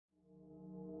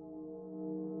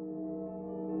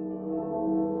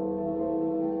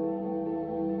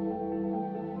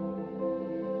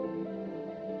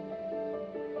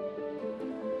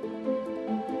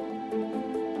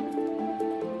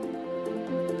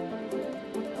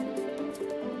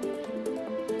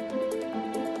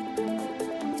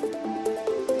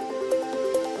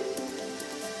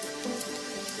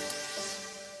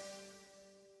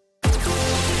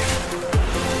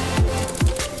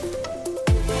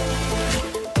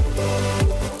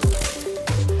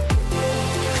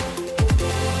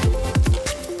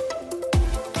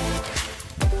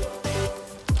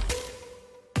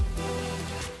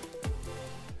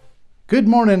Good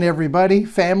morning, everybody,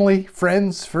 family,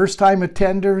 friends, first-time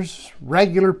attenders,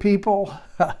 regular people,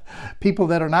 people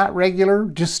that are not regular,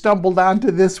 just stumbled onto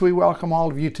this. We welcome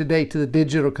all of you today to the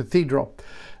Digital Cathedral.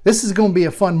 This is going to be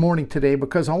a fun morning today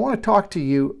because I want to talk to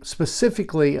you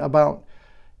specifically about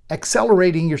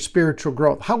accelerating your spiritual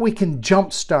growth, how we can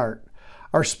jumpstart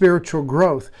our spiritual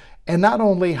growth, and not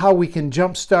only how we can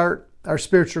jumpstart our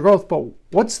spiritual growth, but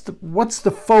what's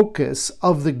the focus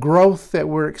of the growth that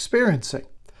we're experiencing.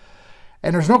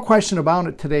 And there's no question about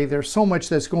it today. There's so much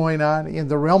that's going on in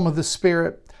the realm of the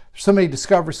Spirit. So many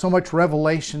discoveries, so much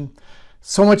revelation,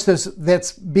 so much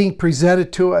that's being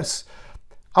presented to us.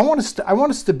 I want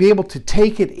us to be able to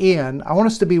take it in. I want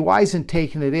us to be wise in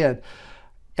taking it in.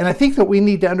 And I think that we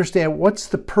need to understand what's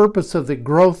the purpose of the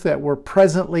growth that we're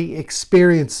presently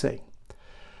experiencing.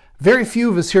 Very few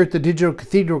of us here at the Digital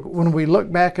Cathedral, when we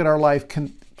look back at our life,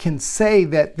 can say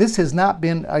that this has not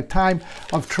been a time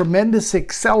of tremendous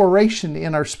acceleration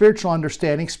in our spiritual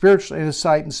understanding, spiritual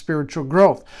insight, and spiritual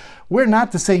growth. We're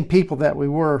not the same people that we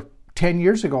were 10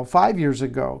 years ago, 5 years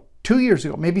ago, 2 years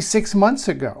ago, maybe 6 months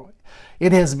ago.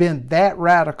 It has been that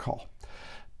radical.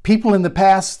 People in the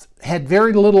past had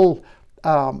very little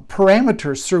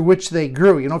parameters through which they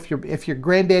grew. You know, if your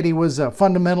granddaddy was a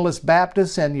fundamentalist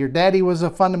Baptist and your daddy was a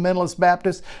fundamentalist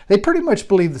Baptist, they pretty much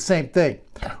believed the same thing.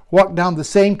 Walked down the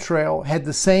same trail, had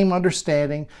the same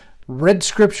understanding, read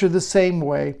scripture the same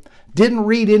way, didn't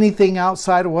read anything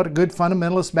outside of what a good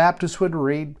fundamentalist Baptist would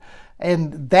read,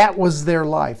 and that was their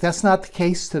life. That's not the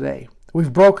case today.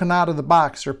 We've broken out of the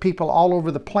box. There are people all over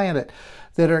the planet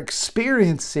that are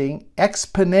experiencing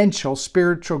exponential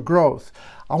spiritual growth.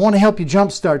 I want to help you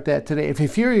jumpstart that today. If you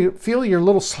feel you're a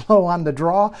little slow on the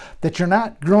draw, that you're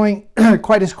not growing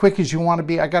quite as quick as you want to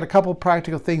be, I got a couple of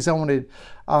practical things I want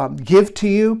to give to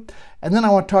you. And then I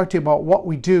want to talk to you about what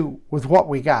we do with what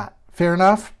we got. Fair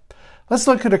enough? Let's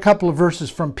look at a couple of verses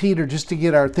from Peter just to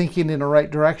get our thinking in the right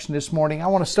direction this morning. I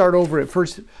want to start over at 1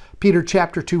 Peter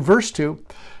chapter 2, verse 2.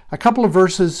 A couple of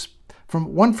verses,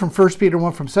 one from 1 Peter,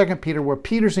 one from 2 Peter, where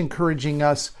Peter's encouraging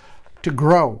us to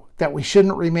grow, that we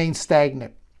shouldn't remain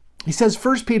stagnant. He says,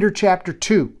 1 Peter chapter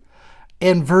 2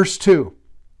 and verse 2.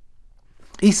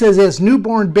 He says, as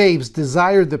newborn babes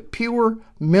desire the pure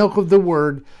milk of the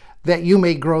word, that you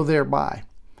may grow thereby.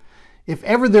 If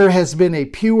ever there has been a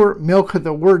pure milk of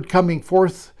the word coming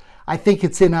forth, I think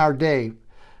it's in our day.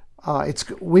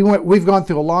 We've gone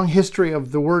through a long history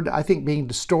of the word, I think, being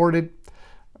distorted,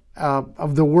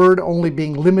 of the word only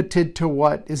being limited to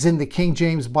what is in the King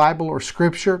James Bible or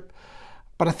Scripture.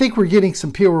 But I think we're getting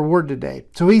some pure word today.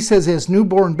 So he says, as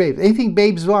newborn babes, anything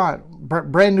babes want,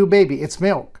 brand new baby, it's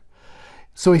milk.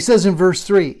 So he says in verse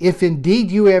 3, if indeed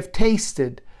you have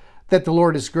tasted that the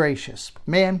Lord is gracious.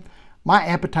 Man, my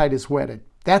appetite is whetted.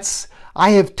 I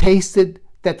have tasted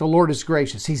that the Lord is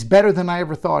gracious. He's better than I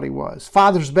ever thought he was.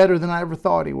 Father's better than I ever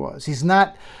thought he was. He's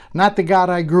not the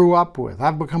God I grew up with.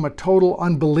 I've become a total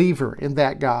unbeliever in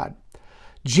that God.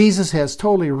 Jesus has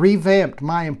totally revamped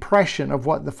my impression of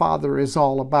what the Father is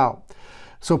all about.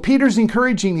 So Peter's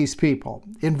encouraging these people.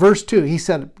 In verse 2, he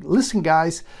said, listen,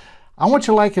 guys, I want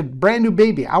you like a brand new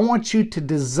baby. I want you to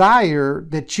desire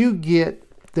that you get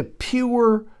the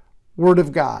pure Word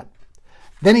of God.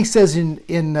 Then he says in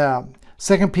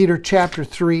 2 Peter chapter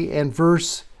 3 and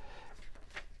verse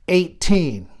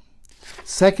 18.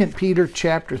 2 Peter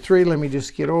chapter 3, let me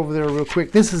just get over there real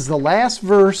quick. This is the last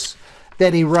verse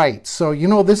that he writes. So, you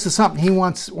know, this is something he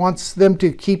wants them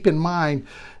to keep in mind.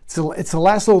 It's the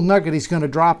last little nugget he's going to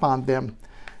drop on them.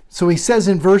 So he says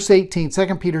in verse 18,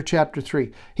 2 Peter chapter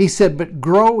 3, he said, but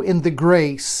grow in the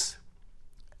grace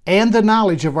and the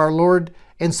knowledge of our Lord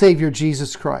and Savior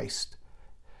Jesus Christ.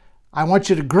 I want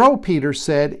you to grow, Peter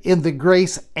said, in the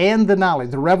grace and the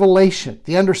knowledge, the revelation,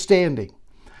 the understanding.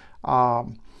 I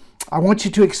want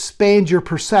you to expand your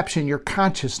perception, your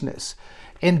consciousness,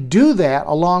 and do that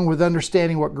along with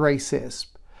understanding what grace is.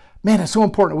 Man, it's so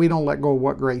important that we don't let go of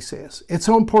what grace is. It's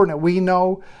so important that we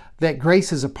know that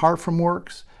grace is apart from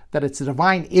works, that it's a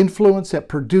divine influence that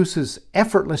produces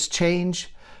effortless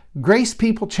change. Grace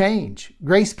people change.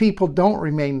 Grace people don't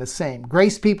remain the same.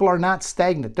 Grace people are not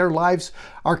stagnant. Their lives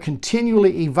are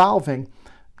continually evolving,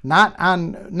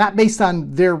 not based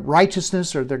on their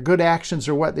righteousness or their good actions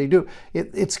or what they do.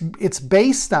 It's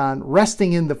based on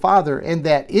resting in the Father and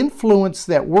that influence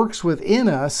that works within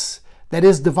us that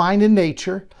is divine in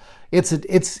nature.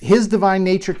 It's His divine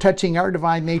nature touching our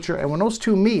divine nature, and when those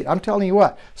two meet, I'm telling you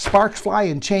what, sparks fly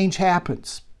and change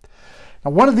happens. Now,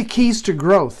 one of the keys to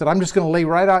growth that I'm just going to lay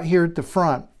right out here at the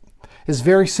front is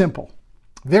very simple.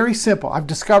 Very simple. I've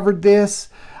discovered this.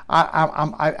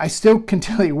 I still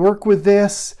continually work with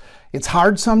this. It's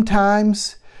hard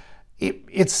sometimes.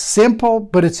 It's simple,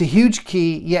 but it's a huge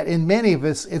key, yet in many of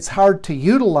us, it's hard to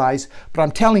utilize. But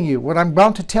I'm telling you, what I'm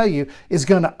about to tell you is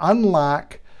going to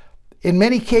unlock, in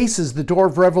many cases, the door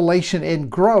of revelation and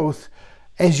growth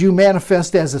as you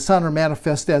manifest as a son or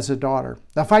manifest as a daughter.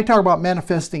 Now, if I talk about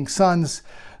manifesting sons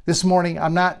this morning,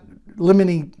 I'm not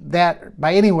limiting that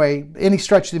by any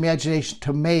stretch of the imagination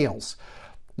to males.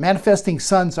 Manifesting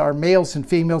sons are males and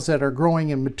females that are growing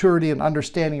in maturity and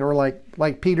understanding, or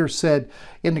like Peter said,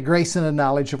 in the grace and the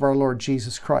knowledge of our Lord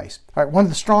Jesus Christ. All right, one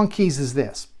of the strong keys is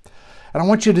this. And I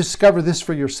want you to discover this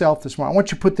for yourself this morning. I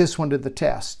want you to put this one to the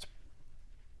test.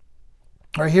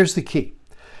 All right, here's the key.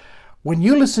 When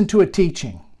you listen to a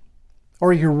teaching,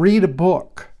 or you read a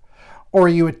book, or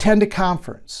you attend a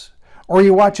conference, or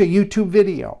you watch a YouTube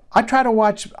video. I try to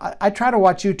watch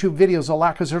YouTube videos a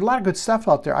lot because there's a lot of good stuff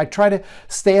out there. I try to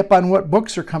stay up on what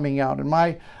books are coming out. And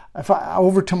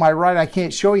over to my right, I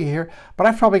can't show you here, but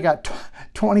I've probably got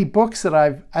 20 books that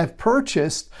I've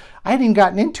purchased. I hadn't even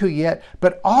gotten into yet,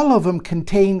 but all of them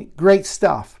contain great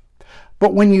stuff.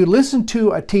 But when you listen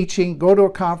to a teaching, go to a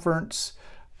conference,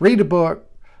 read a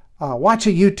book, watch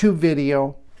a YouTube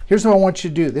video, here's what I want you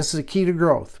to do. This is a key to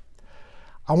growth.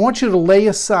 I want you to lay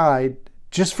aside,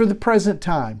 just for the present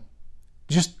time,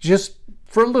 just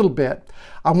for a little bit,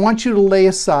 I want you to lay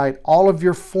aside all of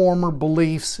your former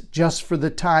beliefs just for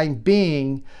the time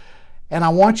being, and I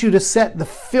want you to set the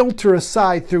filter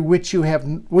aside through which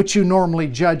you normally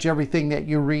judge everything that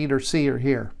you read or see or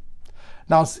hear.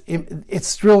 Now,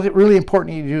 it's really, really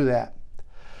important you do that.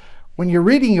 When you're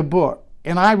reading a book,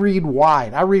 and I read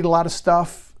wide, I read a lot of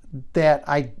stuff that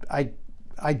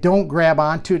I don't grab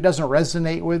onto. It doesn't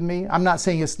resonate with me. I'm not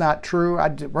saying it's not true.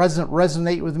 It doesn't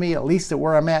resonate with me, at least at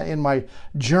where I'm at in my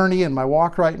journey and my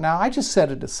walk right now. I just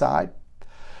set it aside.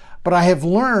 But I've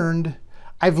learned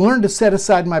to set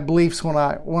aside my beliefs when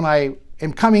I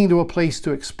am coming to a place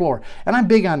to explore. And I'm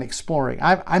big on exploring.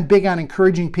 I'm big on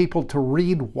encouraging people to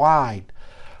read wide.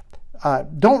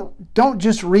 Don't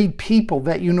just read people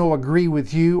that you know agree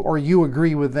with you or you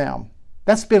agree with them.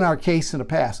 That's been our case in the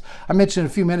past. I mentioned a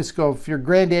few minutes ago, if your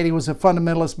granddaddy was a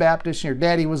fundamentalist Baptist and your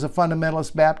daddy was a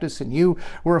fundamentalist Baptist and you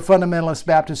were a fundamentalist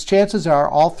Baptist, chances are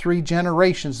all three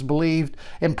generations believed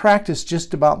and practiced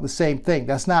just about the same thing.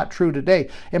 That's not true today.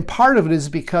 And part of it is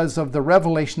because of the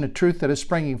revelation of truth that is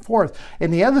springing forth.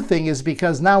 And the other thing is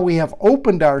because now we have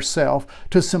opened ourselves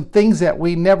to some things that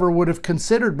we never would have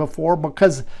considered before,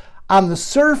 because on the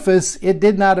surface, it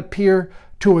did not appear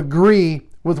to agree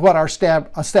with what our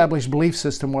established belief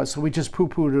system was, so we just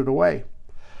poo-pooed it away.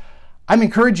 I'm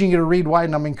encouraging you to read wide,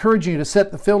 and I'm encouraging you to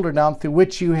set the filter down through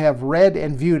which you have read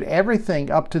and viewed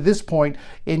everything up to this point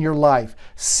in your life.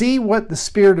 See what the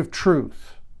Spirit of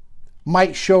truth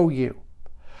might show you.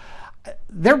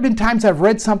 There have been times I've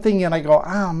read something and I go,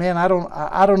 oh man, I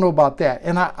don't know about that.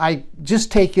 And I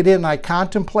just take it in, I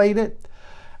contemplate it,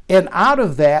 and out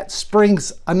of that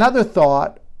springs another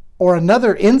thought or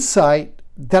another insight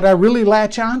that I really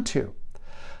latch onto.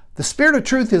 The Spirit of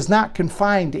truth is not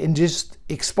confined in just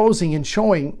exposing and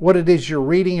showing what it is you're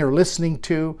reading or listening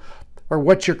to or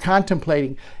what you're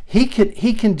contemplating. He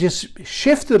can just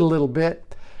shift it a little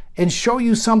bit and show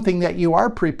you something that you are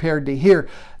prepared to hear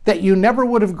that you never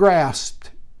would have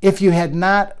grasped if you had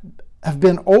not have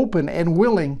been open and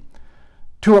willing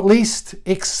to at least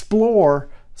explore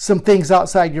some things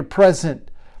outside your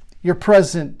present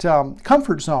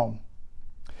comfort zone.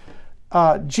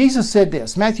 Jesus said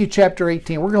this, Matthew chapter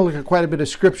 18. We're going to look at quite a bit of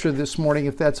scripture this morning,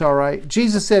 if that's all right.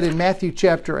 Jesus said in Matthew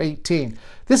chapter 18,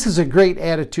 this is a great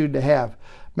attitude to have.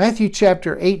 Matthew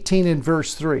chapter 18 and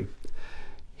verse 3.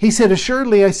 He said,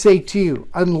 assuredly I say to you,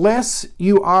 unless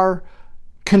you are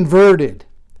converted.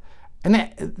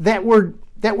 And that word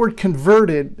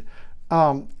converted,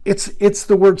 it's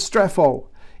the word strepho.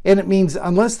 And it means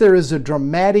unless there is a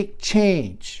dramatic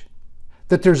change,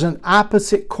 that there's an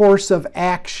opposite course of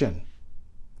action.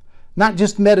 Not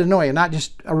just metanoia, not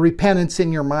just a repentance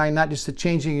in your mind, not just a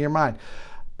changing in your mind,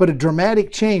 but a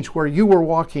dramatic change where you were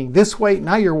walking this way,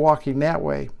 now you're walking that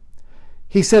way.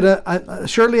 He said,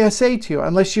 surely I say to you,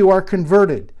 unless you are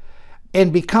converted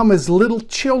and become as little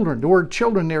children. The word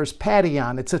children there is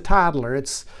padion. It's a toddler.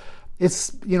 It's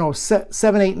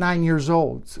 7, 8, 9 years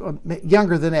old. It's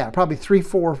younger than that, probably 2,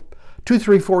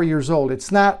 3, 4 years old.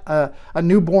 It's not a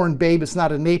newborn babe. It's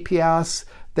not a napios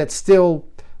that's still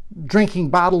drinking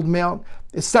bottled milk.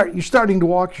 You're starting to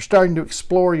walk, you're starting to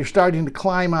explore, you're starting to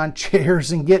climb on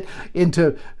chairs and get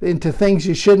into things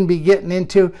you shouldn't be getting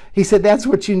into. He said that's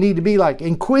what you need to be like,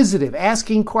 inquisitive,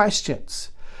 asking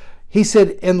questions. He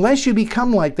said, unless you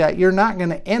become like that, you're not going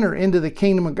to enter into the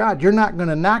kingdom of God. You're not going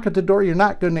to knock at the door. You're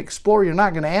not going to explore. You're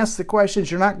not going to ask the questions.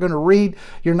 You're not going to read.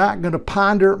 You're not going to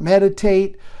ponder,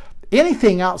 meditate,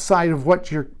 anything outside of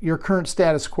what your current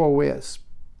status quo is.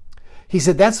 He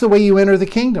said, that's the way you enter the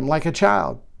kingdom, like a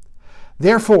child.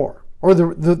 Therefore, or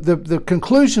the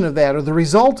conclusion of that, or the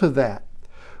result of that,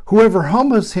 whoever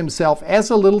humbles himself as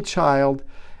a little child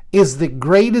is the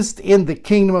greatest in the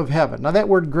kingdom of heaven. Now that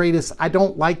word greatest, I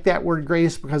don't like that word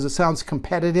greatest because it sounds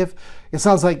competitive. It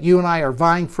sounds like you and I are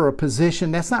vying for a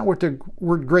position. That's not what the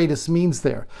word greatest means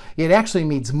there. It actually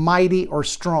means mighty or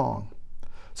strong.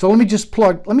 So let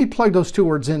me plug those two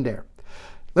words in there.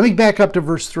 Let me back up to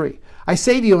verse 3. I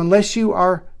say to you, unless you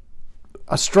are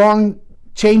a strong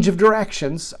change of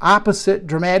directions, opposite,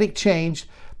 dramatic change,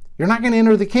 you're not going to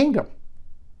enter the kingdom.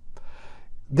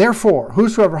 Therefore,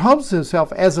 whosoever humbles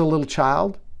himself as a little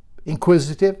child,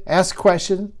 inquisitive, asks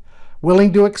questions,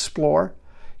 willing to explore,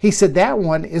 he said that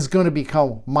one is going to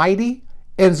become mighty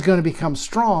and is going to become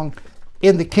strong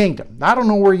in the kingdom. Now, I don't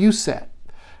know where you sit,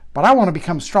 but I want to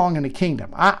become strong in the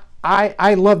kingdom.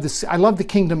 I love this. I love the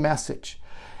kingdom message.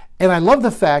 And I love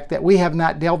the fact that we have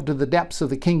not delved to the depths of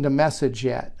the kingdom message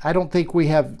yet. I don't think we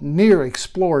have near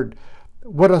explored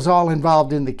what is all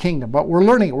involved in the kingdom, but we're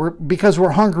learning it because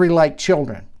we're hungry like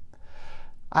children.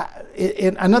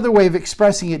 In another way of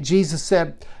expressing it, Jesus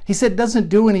said, he said, it doesn't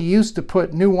do any use to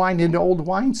put new wine into old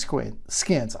wine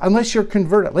skins unless you're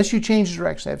converted, unless you change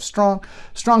direction, have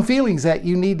strong feelings that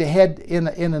you need to head in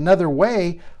another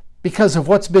way because of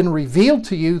what's been revealed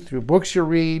to you through books you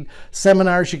read,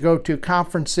 seminars you go to,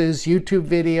 conferences, YouTube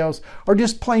videos, or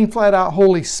just plain flat out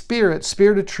Holy Spirit,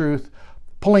 Spirit of truth,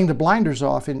 pulling the blinders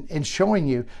off and showing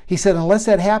you. He said, unless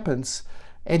that happens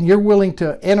and you're willing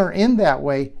to enter in that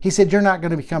way, he said, you're not going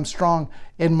to become strong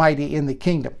and mighty in the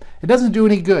kingdom. It doesn't do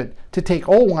any good to take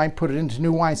old wine, put it into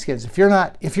new wineskins.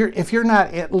 If you're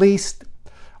not at least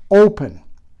open,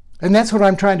 and that's what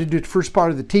I'm trying to do the first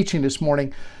part of the teaching this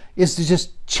morning, is to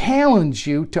just challenge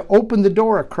you to open the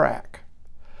door a crack.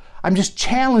 I'm just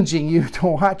challenging you to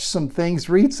watch some things,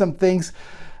 read some things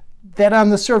that on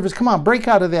the surface, come on, break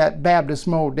out of that Baptist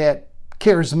mode, that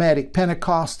charismatic,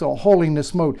 Pentecostal,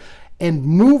 holiness mode, and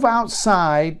move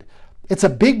outside. It's a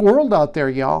big world out there,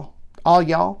 y'all. All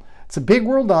y'all. It's a big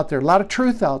world out there, a lot of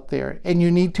truth out there, and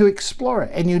you need to explore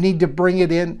it, and you need to bring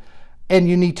it in, and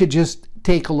you need to just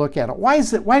take a look at it. Why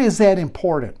is that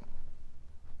important?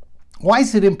 Why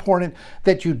is it important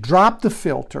that you drop the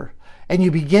filter and you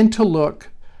begin to look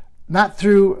not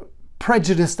through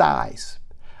prejudiced eyes?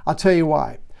 I'll tell you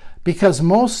why. Because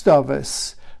most of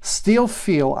us still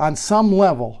feel on some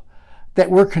level that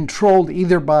we're controlled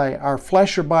either by our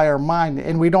flesh or by our mind,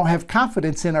 and we don't have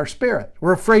confidence in our spirit.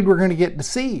 We're afraid we're going to get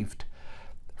deceived,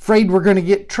 afraid we're going to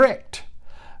get tricked,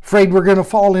 afraid we're going to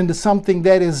fall into something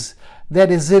that is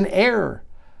in error.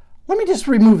 Let me just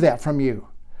remove that from you.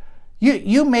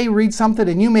 You may read something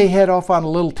and you may head off on a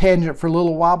little tangent for a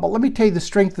little while, but let me tell you the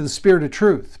strength of the Spirit of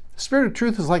truth. The Spirit of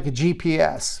truth is like a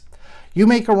GPS. You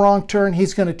make a wrong turn,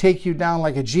 he's going to take you down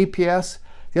like a GPS.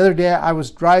 The other day I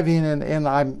was driving and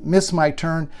I missed my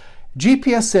turn.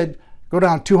 GPS said, go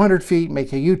down 200 feet,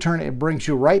 make a U-turn. It brings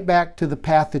you right back to the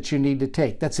path that you need to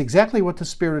take. That's exactly what the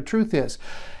Spirit of truth is.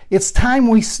 It's time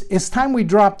we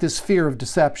drop this fear of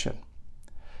deception.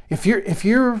 If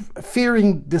you're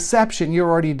fearing deception, you're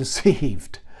already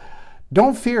deceived.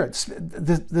 Don't fear it.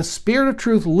 The Spirit of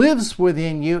truth lives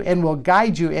within you and will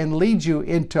guide you and lead you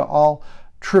into all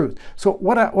truth. So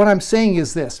what I'm saying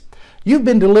is this. You've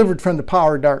been delivered from the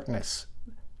power of darkness.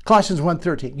 Colossians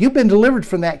 1:13. You've been delivered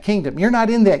from that kingdom. You're not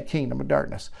in that kingdom of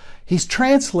darkness. He's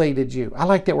translated you. I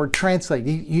like that word, translate.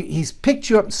 He's picked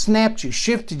you up, snapped you,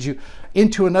 shifted you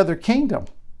into another kingdom.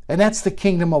 And that's the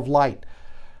kingdom of light.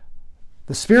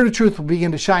 The Spirit of truth will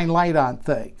begin to shine light on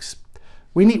things.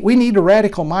 We need a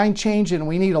radical mind change and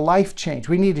we need a life change.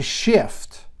 We need a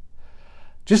shift.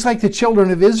 Just like the children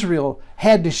of Israel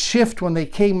had to shift when they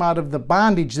came out of the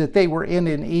bondage that they were in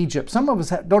Egypt. Some of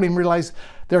us don't even realize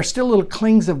there are still little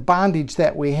clings of bondage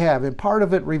that we have. And part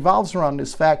of it revolves around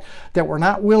this fact that we're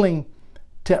not willing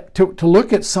to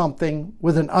look at something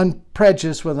with an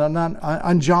unprejudiced, with an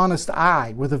unjaundiced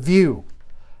eye, with a view,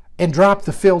 and drop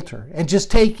the filter and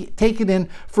just take it in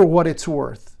for what it's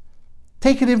worth.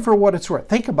 Take it in for what it's worth.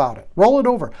 Think about it. Roll it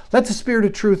over. Let the Spirit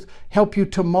of truth help you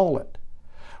to mull it.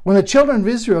 When the children of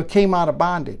Israel came out of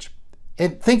bondage,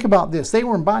 and think about this, they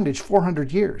were in bondage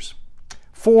 400 years.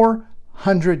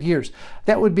 400 years.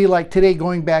 That would be like today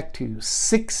going back to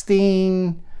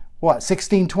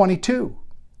 1622.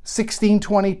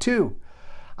 1622.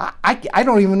 I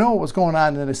don't even know what was going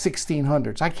on in the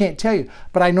 1600s. I can't tell you,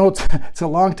 but I know it's a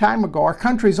long time ago. Our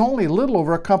country's only a little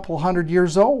over a couple hundred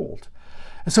years old.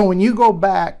 And so when you go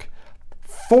back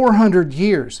 400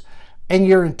 years and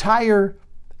your entire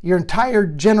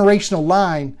generational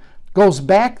line goes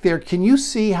back there, can you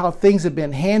see how things have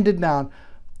been handed down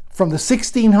from the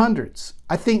 1600s?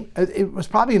 I think it was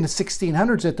probably in the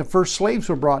 1600s that the first slaves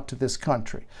were brought to this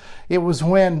country. It was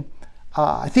when,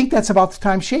 I think that's about the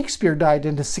time Shakespeare died,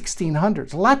 in the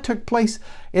 1600s. A lot took place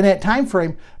in that time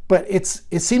frame, but it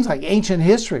seems like ancient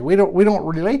history. We don't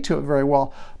relate to it very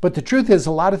well. But the truth is,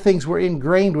 a lot of things were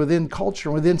ingrained within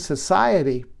culture, within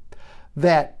society,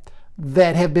 that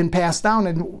have been passed down.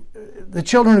 And the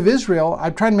children of Israel,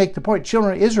 I'm trying to make the point,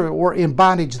 children of Israel were in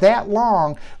bondage that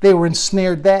long, they were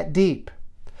ensnared that deep.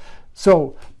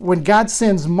 So when God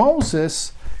sends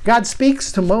Moses, God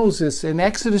speaks to Moses in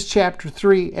Exodus chapter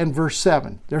 3 and verse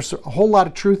 7. There's a whole lot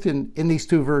of truth in these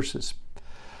two verses.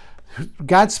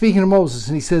 God speaking to Moses,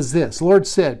 and he says this, the Lord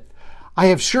said, I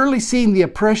have surely seen the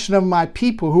oppression of my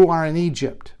people who are in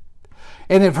Egypt,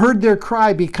 and have heard their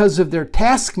cry because of their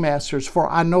taskmasters, for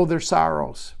I know their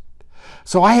sorrows.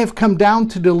 So I have come down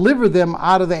to deliver them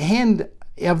out of the hand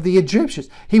of the Egyptians.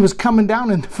 He was coming down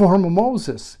in the form of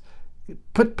Moses.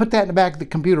 Put that in the back of the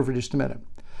computer for just a minute.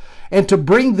 And to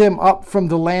bring them up from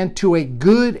the land to a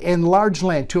good and large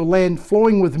land, to a land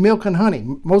flowing with milk and honey.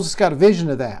 Moses got a vision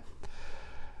of that.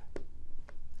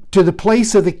 To the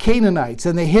place of the Canaanites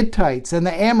and the Hittites and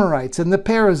the Amorites and the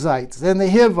Perizzites and the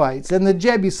Hivites and the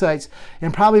Jebusites.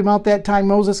 And probably about that time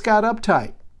Moses got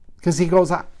uptight, because he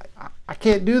goes, I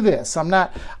can't do this. I'm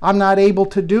not able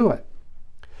to do it.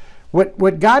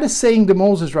 What God is saying to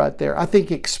Moses right there, I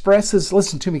think expresses,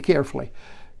 listen to me carefully,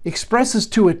 expresses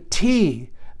to a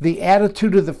T the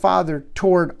attitude of the Father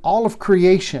toward all of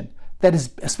creation that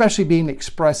is especially being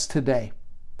expressed today.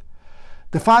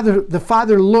 The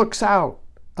Father looks out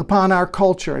upon our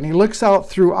culture, and he looks out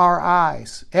through our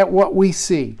eyes at what we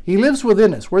see. He lives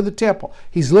within us. We're the temple.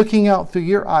 He's looking out through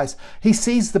your eyes. He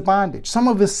sees the bondage. Some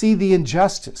of us see the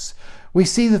injustice. We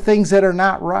see the things that are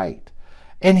not right.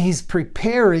 And he's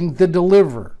preparing the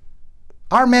deliverer.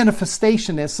 Our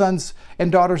manifestation as sons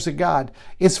and daughters of God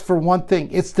is for one thing.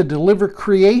 It's to deliver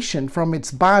creation from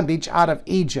its bondage out of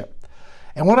Egypt.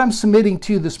 And what I'm submitting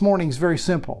to you this morning is very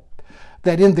simple.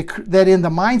 That in the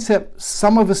mindset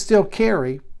some of us still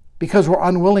carry, because we're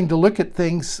unwilling to look at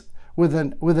things with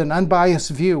an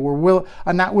unbiased view. We're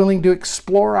not willing to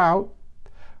explore out.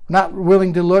 We're not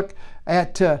willing to look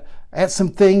at some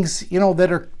things,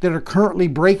 that are currently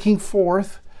breaking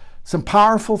forth, some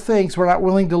powerful things. We're not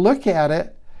willing to look at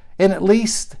it and at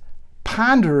least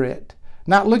ponder it,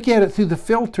 not look at it through the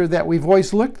filter that we've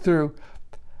always looked through.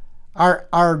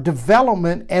 Our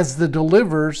development as the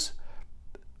deliverers,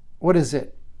 what is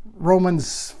it?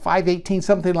 Romans 5:18,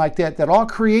 something like that, that all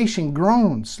creation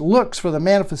groans, looks for the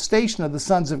manifestation of the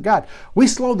sons of God. We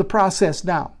slowed the process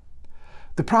down.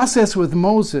 The process with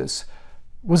Moses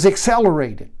was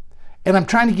accelerated. And I'm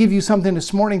trying to give you something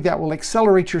this morning that will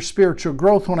accelerate your spiritual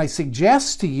growth when I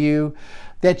suggest to you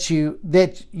that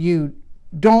you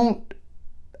don't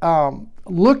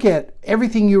look at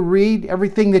everything you read,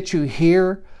 everything that you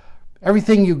hear,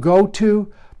 everything you go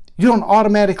to. You don't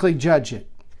automatically judge it.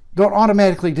 Don't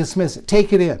automatically dismiss it.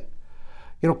 Take it in.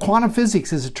 Quantum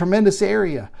physics is a tremendous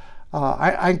area.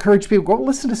 I encourage people, go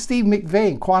listen to Steve McVeigh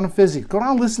in quantum physics. Go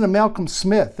down and listen to Malcolm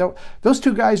Smith. Those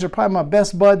two guys are probably my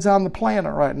best buds on the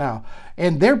planet right now.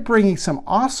 And they're bringing some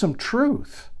awesome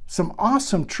truth.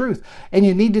 And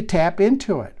you need to tap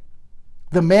into it.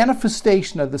 The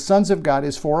manifestation of the sons of God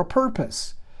is for a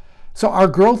purpose. So our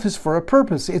growth is for a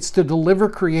purpose. It's to deliver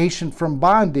creation from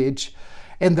bondage.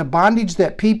 And the bondage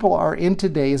that people are in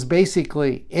today is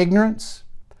basically ignorance,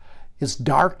 is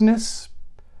darkness,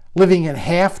 living in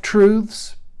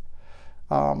half-truths.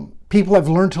 People have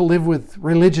learned to live with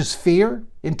religious fear,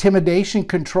 intimidation,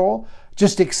 control,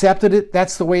 just accepted it.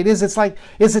 That's the way it is.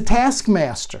 It's a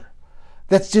taskmaster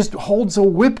that just holds a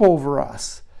whip over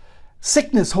us.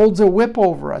 Sickness holds a whip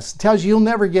over us. It tells you you'll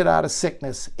never get out of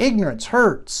sickness. Ignorance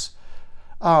hurts.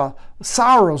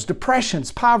 Sorrows,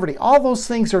 depressions, poverty, all those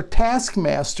things are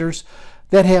taskmasters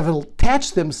that have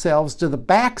attached themselves to the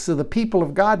backs of the people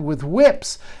of God with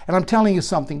whips. And I'm telling you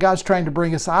something, God's trying to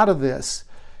bring us out of this.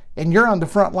 And you're on the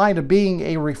front line of being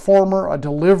a reformer, a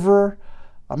deliverer,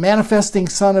 a manifesting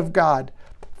son of God.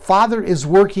 Father is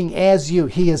working as you.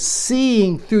 He is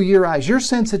seeing through your eyes. Your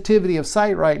sensitivity of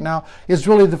sight right now is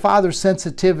really the Father's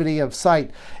sensitivity of sight.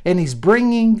 And he's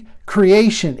bringing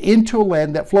creation into a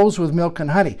land that flows with milk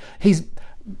and honey.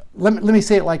 let me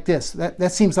say it like this.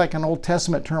 That seems like an Old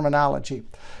Testament terminology.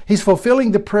 He's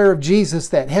fulfilling the prayer of Jesus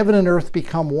that heaven and earth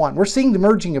become one. We're seeing the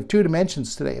merging of two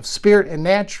dimensions today, of spirit and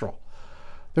natural.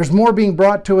 There's more being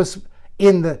brought to us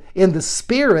in the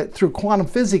spirit through quantum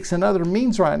physics and other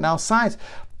means right now, science,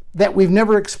 that we've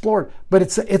never explored. But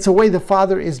it's a way the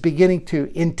Father is beginning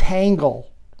to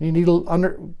entangle. You need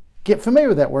to get familiar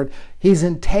with that word. He's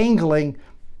entangling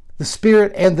the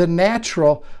spirit and the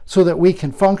natural so that we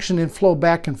can function and flow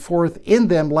back and forth in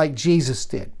them like Jesus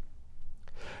did.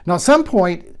 Now, at some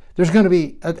point, there's going to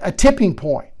be a tipping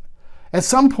point. At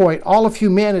some point, all of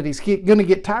humanity is going to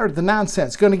get tired of the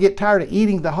nonsense, going to get tired of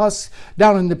eating the husks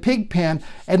down in the pig pen,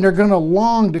 and they're going to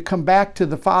long to come back to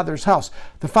the Father's house.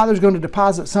 The Father's going to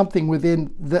deposit something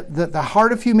within the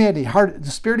heart of humanity,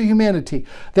 the spirit of humanity,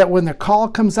 that when the call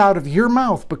comes out of your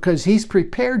mouth, because He's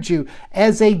prepared you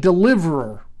as a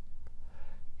deliverer,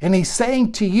 and He's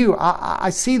saying to you, I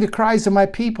see the cries of my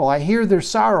people. I hear their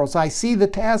sorrows. I see the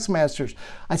taskmasters.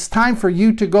 It's time for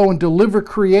you to go and deliver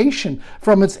creation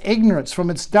from its ignorance, from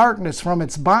its darkness, from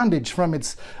its bondage, from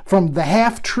the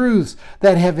half-truths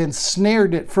that have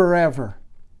ensnared it forever.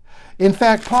 In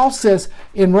fact, Paul says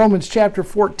in Romans chapter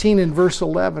 14 and verse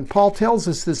 11, Paul tells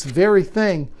us this very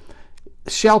thing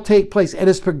shall take place. It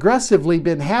has progressively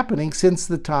been happening since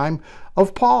the time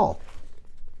of Paul.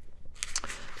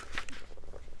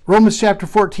 Romans chapter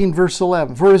 14, verse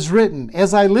 11. For it is written,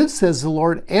 as I live, says the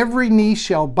Lord, every knee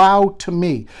shall bow to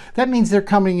me. That means they're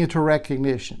coming into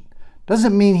recognition.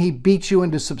 Doesn't mean He beats you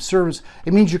into subservience.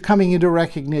 It means you're coming into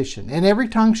recognition. And every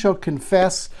tongue shall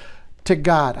confess to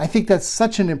God. I think that's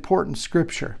such an important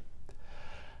scripture.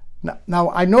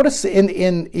 Now I notice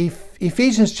in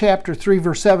Ephesians chapter 3,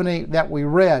 verse 7, 8 that we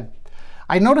read,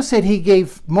 I noticed that He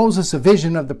gave Moses a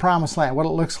vision of the promised land, what it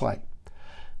looks like.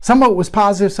 Some of it was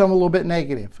positive, some a little bit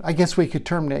negative. I guess we could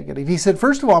term negative. He said,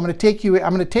 first of all, I'm going to take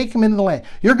them into the land.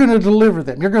 You're going to deliver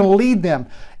them. You're going to lead them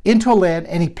into a land,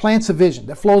 and He plants a vision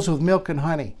that flows with milk and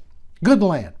honey. Good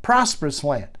land, prosperous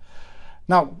land.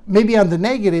 Now, maybe on the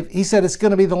negative, He said it's going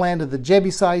to be the land of the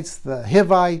Jebusites, the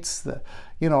Hivites,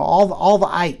 all the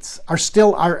ites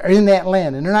are in that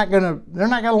land, and they're not going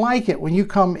to like it when you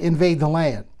come invade the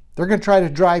land. They're going to try to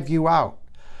drive you out.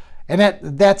 And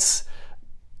that's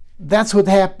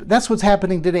what's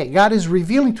happening today. God is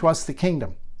revealing to us the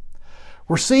kingdom.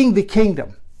 We're seeing the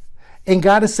kingdom. And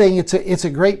God is saying it's a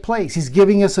great place. He's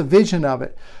giving us a vision of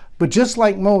it. But just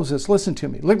like Moses, listen to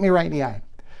me. Look me right in the eye.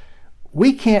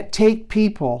 We can't take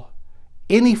people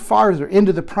any farther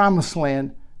into the promised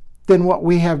land than what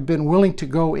we have been willing to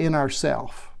go in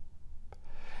ourselves.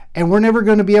 And we're never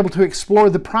going to be able to explore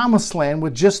the promised land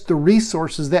with just the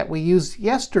resources that we used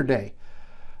yesterday.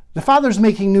 The Father's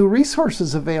making new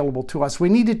resources available to us. We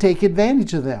need to take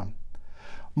advantage of them.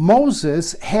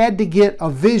 Moses had to get a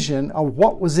vision of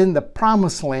what was in the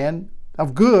promised land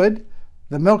of good,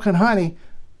 the milk and honey,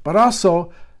 but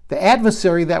also the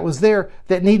adversary that was there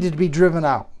that needed to be driven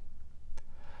out.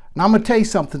 Now I'm going to tell you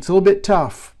something. It's a little bit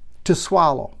tough to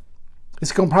swallow.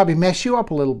 It's going to probably mess you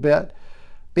up a little bit.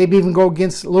 Maybe even go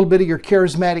against a little bit of your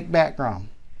charismatic background.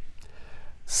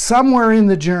 Somewhere in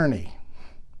the journey,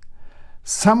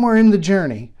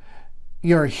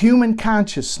 your human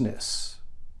consciousness,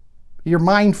 your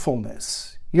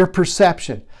mindfulness, your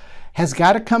perception has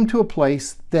got to come to a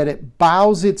place that it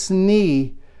bows its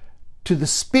knee to the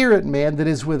spirit man that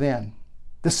is within.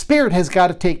 The spirit has got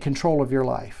to take control of your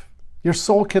life. Your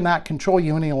soul cannot control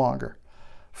you any longer.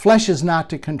 Flesh is not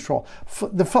to control.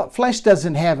 The flesh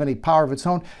doesn't have any power of its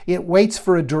own. It waits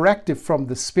for a directive from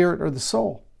the spirit or the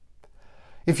soul.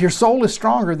 If your soul is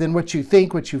stronger than what you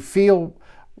think, what you feel,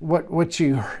 what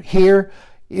you hear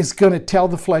is going to tell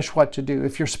the flesh what to do.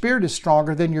 If your spirit is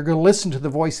stronger, then you're going to listen to the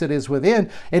voice that is within,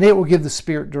 and it will give the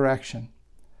spirit direction.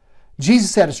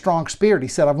 Jesus had a strong spirit. He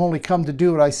said, I've only come to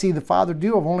do what I see the Father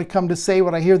do. I've only come to say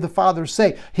what I hear the Father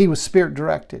say. He was spirit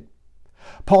directed.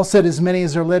 Paul said, as many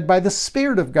as are led by the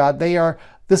Spirit of God, they are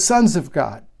the sons of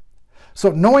God. So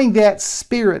knowing that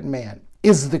spirit man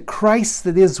is the Christ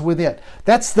that is within.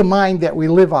 That's the mind that we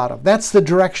live out of. That's the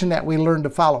direction that we learn to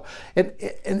follow. And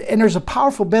there's a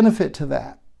powerful benefit to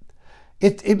that.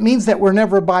 It means that we're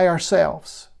never by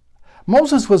ourselves.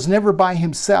 Moses was never by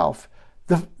himself.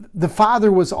 The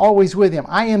Father was always with him.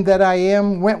 I am that I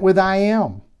am went with I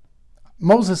am.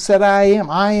 Moses said, I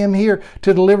am here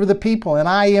to deliver the people, and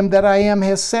I am that I am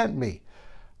has sent me.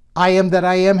 I am that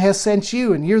I am has sent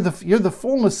you, and you're the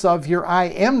fullness of your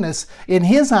I amness in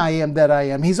His I am that I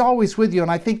am. He's always with you, and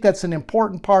I think that's an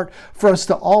important part for us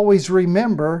to always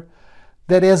remember,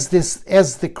 that as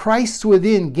the Christ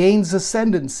within gains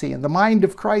ascendancy, and the mind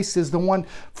of Christ is the one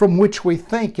from which we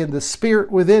think, and the Spirit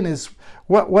within is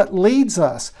what leads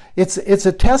us. It's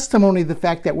a testimony of the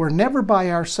fact that we're never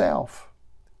by ourselves.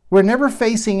 We're never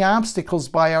facing obstacles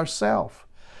by ourselves.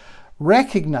 I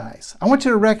want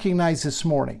you to recognize this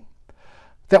morning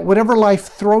that whatever life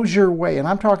throws your way, and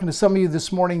I'm talking to some of you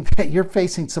this morning that you're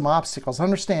facing some obstacles.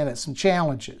 Understand it, some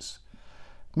challenges.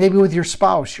 Maybe with your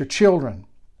spouse, your children,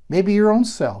 maybe your own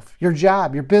self, your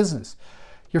job, your business.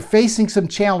 You're facing some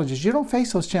challenges. You don't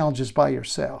face those challenges by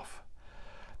yourself.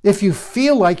 If you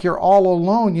feel like you're all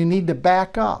alone, you need to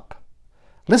back up.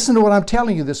 Listen to what I'm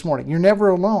telling you this morning. You're never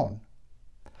alone.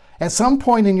 At some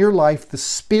point in your life, the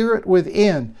Spirit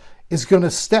within is going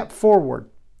to step forward.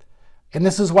 And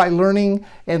this is why learning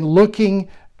and looking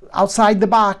outside the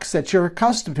box that you're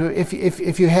accustomed to,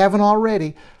 if you haven't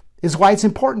already, is why it's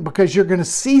important, because you're going to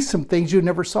see some things you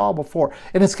never saw before.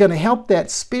 And it's going to help that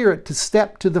Spirit to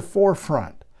step to the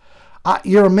forefront.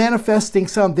 You're a manifesting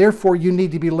son, therefore you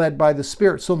need to be led by the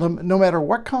Spirit. So no matter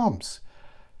what comes,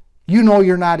 you know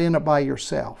you're not in it by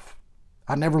yourself.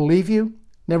 I'll never leave you,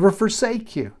 never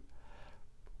forsake you.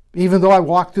 Even though I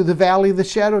walk through the valley of the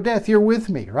shadow of death, you're with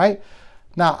me, right?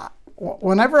 Now,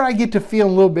 whenever I get to feel a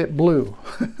little bit blue,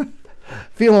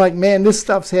 feeling like, man, this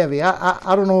stuff's heavy.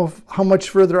 I don't know how much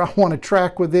further I want to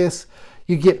track with this.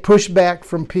 You get pushback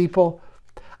from people.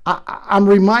 I'm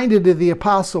reminded of the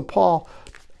Apostle Paul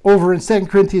over in 2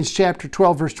 Corinthians chapter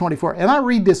 12, verse 24. And I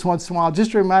read this once in a while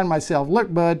just to remind myself,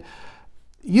 look, bud,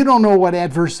 you don't know what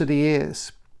adversity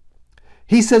is.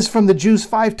 He says, from the Jews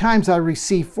 5 times I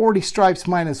received 40 stripes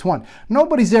minus 1.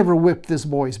 Nobody's ever whipped this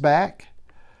boy's back.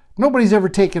 Nobody's ever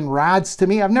taken rods to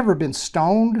me. I've never been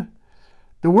stoned.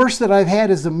 The worst that I've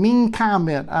had is a mean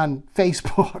comment on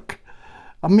Facebook.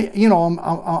 A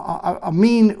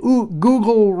mean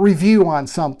Google review on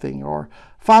something, or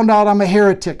found out I'm a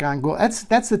heretic on Google.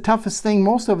 That's the toughest thing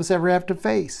most of us ever have to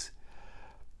face.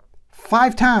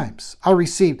 5 times I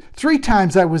received. 3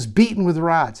 times I was beaten with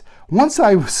rods. Once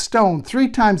I was stoned. 3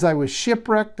 times I was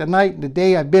shipwrecked. The night and the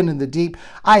day I've been in the deep.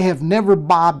 I have never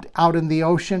bobbed out in the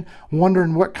ocean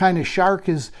wondering what kind of shark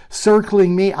is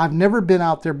circling me. I've never been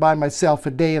out there by myself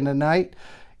a day and a night.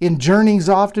 In journeys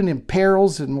often, in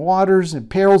perils and waters, in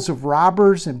perils of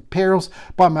robbers, in perils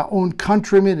by my own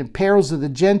countrymen, in perils of the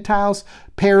Gentiles,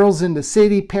 perils in the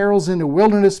city, perils in the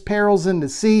wilderness, perils in the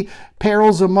sea,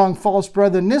 perils among false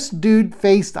brethren. This dude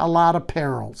faced a lot of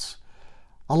perils,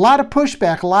 a lot of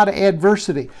pushback, a lot of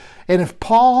adversity. And if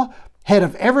Paul had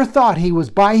have ever thought he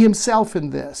was by himself in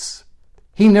this,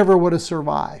 he never would have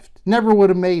survived, never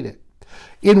would have made it.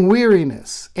 In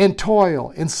weariness, and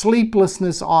toil, and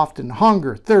sleeplessness often,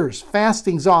 hunger, thirst,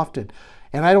 fastings often.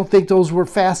 And I don't think those were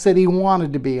fasts that he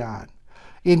wanted to be on.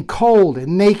 In cold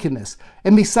and nakedness.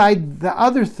 And beside the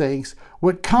other things,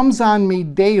 what comes on me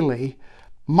daily,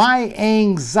 my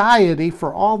anxiety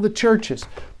for all the churches.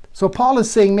 So Paul is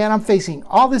saying, man, I'm facing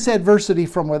all this adversity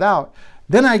from without.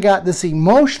 Then I got this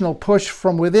emotional push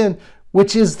from within,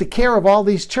 which is the care of all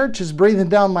these churches breathing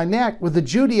down my neck, with the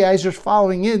Judaizers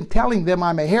following in, telling them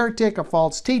I'm a heretic, a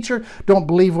false teacher, don't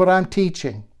believe what I'm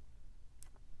teaching.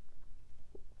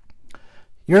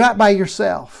 You're not by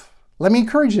yourself. Let me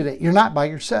encourage you that you're not by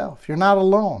yourself. You're not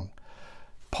alone.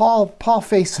 Paul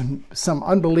faced some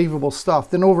unbelievable stuff.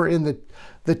 Then over in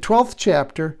the 12th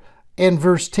chapter and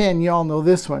verse 10, you all know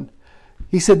this one.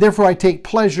 He said, therefore I take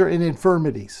pleasure in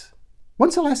infirmities.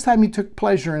 When's the last time you took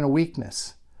pleasure in a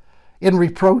weakness? In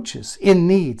reproaches, in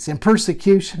needs, in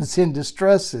persecutions, in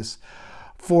distresses.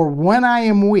 For when I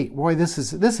am weak, boy, this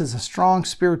is a strong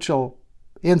spiritual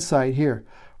insight here.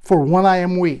 For when I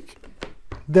am weak,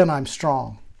 then I'm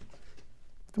strong.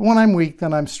 When I'm weak,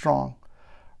 then I'm strong.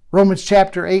 Romans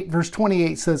chapter 8, verse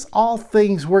 28 says, all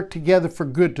things work together for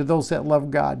good to those that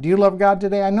love God. Do you love God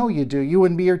today? I know you do. You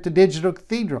wouldn't be here at the Digital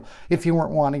Cathedral if you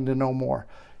weren't wanting to know more.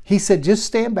 He said, just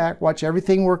stand back, watch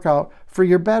everything work out for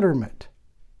your betterment.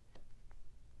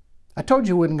 I told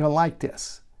you I wasn't going to like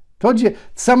this. Told you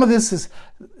some of this is,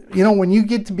 when you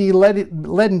get to be led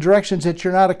in directions that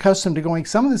you're not accustomed to going,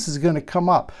 some of this is going to come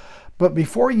up. But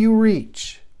before you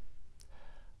reach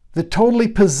the totally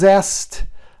possessed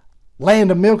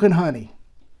land of milk and honey,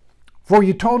 before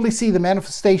you totally see the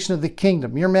manifestation of the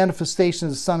kingdom, your manifestation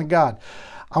as the Son of God,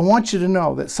 I want you to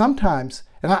know that sometimes,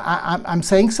 and I'm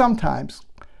saying sometimes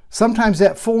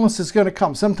that fullness is going to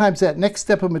come. Sometimes that next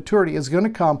step of maturity is going to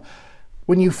come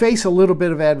when you face a little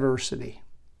bit of adversity.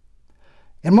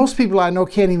 And most people I know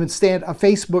can't even stand a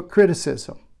Facebook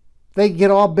criticism. They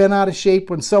get all bent out of shape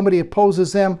when somebody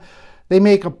opposes them. They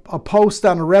make a post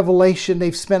on a revelation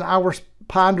they've spent hours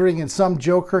pondering, and some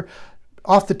joker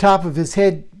off the top of his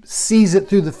head sees it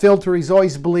through the filter he's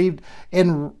always believed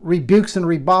and rebukes and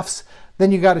rebuffs,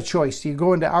 then you got a choice. Do you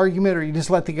go into argument or you just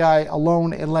let the guy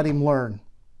alone and let him learn?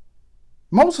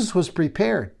 Moses was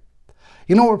prepared.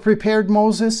 You know what prepared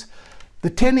Moses? The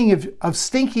tending of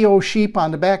stinky old sheep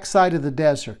on the backside of the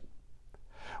desert.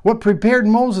 What prepared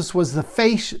Moses was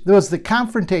the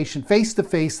confrontation face to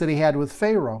face that he had with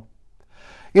Pharaoh.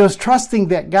 It was trusting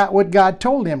that what God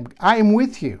told him, I am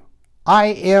with you. I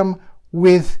am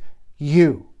with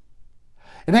you.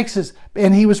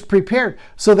 And he was prepared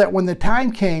so that when the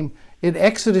time came in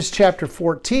Exodus chapter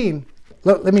 14,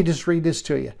 let me just read this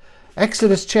to you.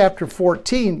 Exodus chapter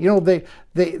 14,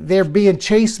 they're being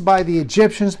chased by the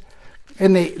Egyptians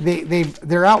and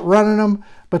they're outrunning them,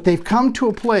 but they've come to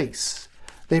a place.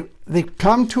 They've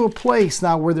come to a place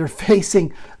now where they're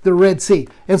facing the Red Sea.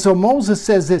 And so Moses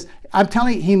says this. I'm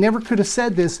telling you, he never could have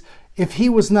said this if he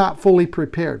was not fully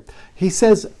prepared. He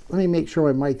says, let me make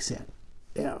sure my mic's in.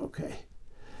 Yeah, okay.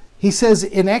 He says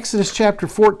in Exodus chapter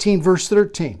 14, verse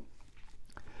 13,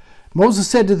 Moses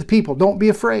said to the people, don't be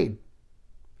afraid.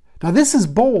 Now this is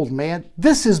bold, man.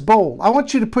 This is bold. I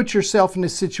want you to put yourself in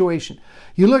this situation.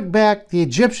 You look back, the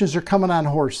Egyptians are coming on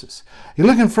horses. You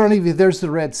look in front of you, there's the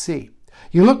Red Sea.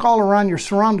 You look all around, you're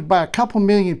surrounded by a couple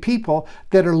million people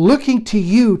that are looking to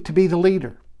you to be the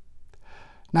leader.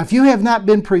 Now, if you have not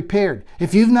been prepared,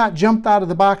 if you've not jumped out of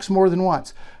the box more than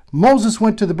once, Moses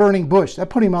went to the burning bush. That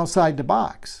put him outside the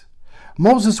box.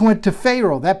 Moses went to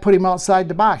Pharaoh. That put him outside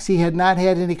the box. He had not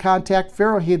had any contact with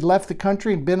Pharaoh. He had left the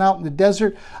country and been out in the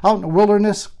desert, out in the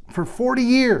wilderness for 40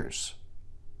 years.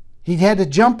 He had to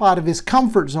jump out of his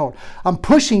comfort zone. I'm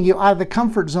pushing you out of the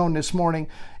comfort zone this morning.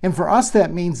 And for us,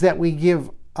 that means that we give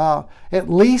at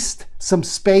least some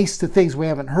space to things we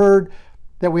haven't heard,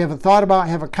 that we haven't thought about,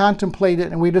 haven't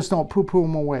contemplated, and we just don't poo-poo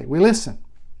them away. We listen.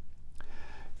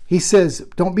 He says,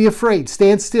 don't be afraid.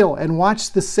 Stand still and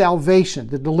watch the salvation,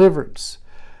 the deliverance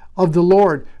of the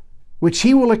Lord, which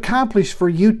he will accomplish for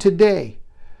you today.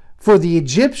 For the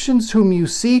Egyptians whom you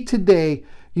see today,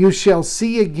 you shall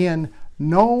see again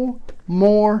no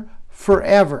more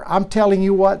forever. I'm telling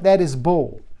you what, that is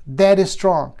bold. That is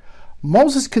strong.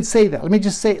 Moses could say that. Let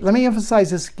me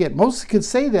emphasize this again. Moses could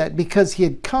say that because he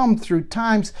had come through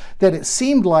times that it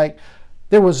seemed like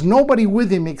there was nobody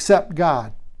with him except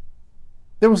God.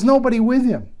 There was nobody with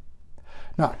him.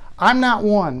 Now, I'm not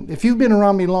one, if you've been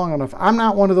around me long enough, I'm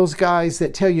not one of those guys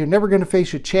that tell you you're never going to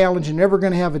face a challenge, you're never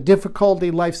going to have a difficulty,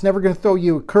 life's never going to throw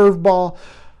you a curveball.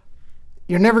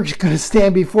 You're never going to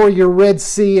stand before your Red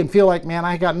Sea and feel like, man,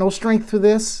 I got no strength for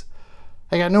this.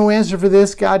 I got no answer for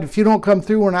this. God, if you don't come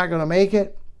through, we're not going to make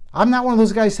it. I'm not one of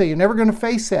those guys who say you're never going to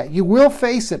face that. You will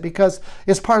face it because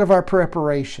it's part of our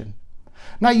preparation.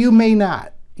 Now, you may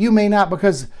not. You may not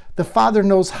because the Father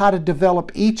knows how to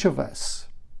develop each of us.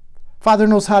 Father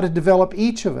knows how to develop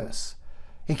each of us.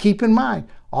 And keep in mind,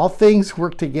 all things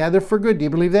work together for good. Do you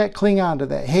believe that? Cling on to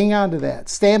that. Hang on to that.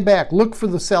 Stand back. Look for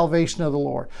the salvation of the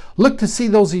Lord. Look to see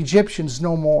those Egyptians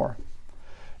no more.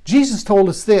 Jesus told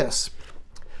us this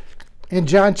in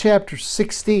John chapter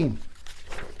 16,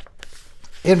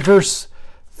 in verse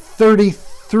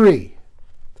 33.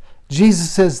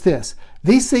 Jesus says this,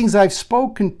 these things I've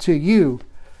spoken to you,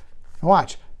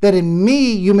 watch, that in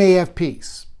me you may have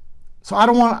peace. So I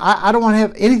don't want to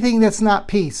have anything that's not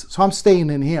peace. So I'm staying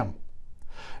in him.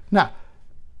 Now,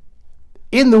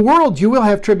 in the world you will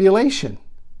have tribulation,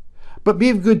 but be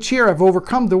of good cheer. I've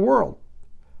overcome the world.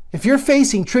 If you're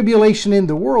facing tribulation in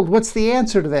the world, what's the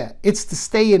answer to that? It's to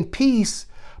stay in peace,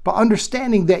 but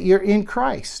understanding that you're in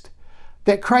Christ,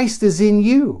 that Christ is in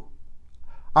you.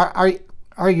 Are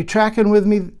you tracking with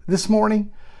me this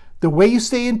morning? The way you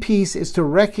stay in peace is to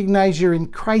recognize you're in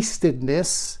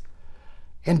Christedness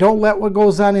and don't let what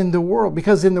goes on in the world,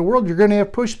 because in the world you're going to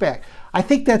have pushback. I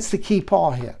think that's the key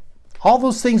Paul hit. All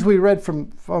those things we read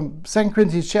from 2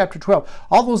 Corinthians chapter 12,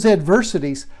 all those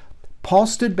adversities, Paul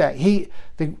stood back.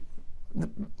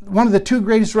 One of the two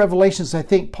greatest revelations I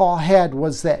think Paul had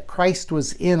was that Christ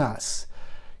was in us.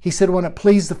 He said, when it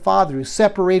pleased the Father who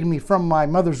separated me from my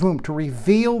mother's womb to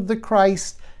reveal the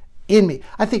Christ in me.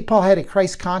 I think Paul had a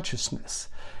Christ consciousness.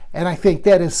 And I think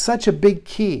that is such a big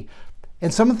key.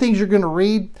 And some of the things you're going to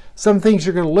read, some things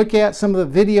you're going to look at, some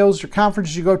of the videos or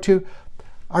conferences you go to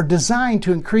are designed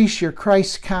to increase your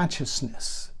Christ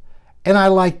consciousness. And I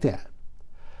like that.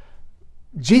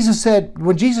 Jesus said,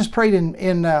 when Jesus prayed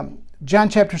in John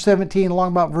chapter 17,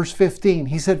 along about verse 15,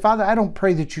 he said, Father, I don't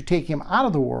pray that you take him out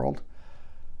of the world,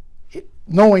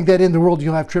 knowing that in the world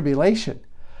you'll have tribulation.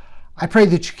 I pray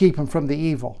that you keep him from the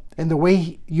evil. And the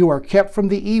way you are kept from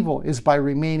the evil is by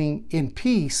remaining in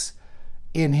peace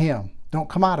in him. Don't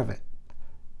come out of it.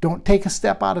 Don't take a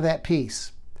step out of that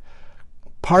peace.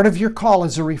 Part of your call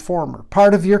as a reformer,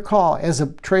 part of your call as a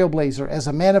trailblazer, as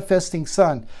a manifesting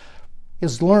son,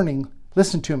 is learning,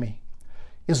 listen to me,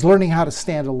 is learning how to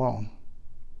stand alone.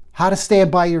 How to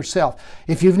stand by yourself.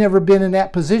 If you've never been in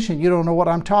that position, you don't know what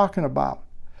I'm talking about.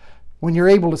 When you're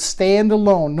able to stand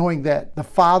alone, knowing that the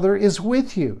Father is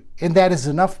with you, and that is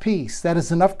enough peace, that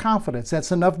is enough confidence,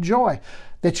 that's enough joy,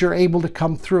 that you're able to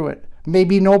come through it.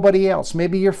 Maybe nobody else,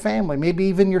 maybe your family, maybe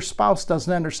even your spouse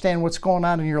doesn't understand what's going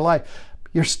on in your life.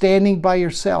 You're standing by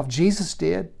yourself. Jesus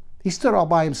did. He stood all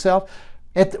by himself.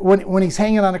 When he's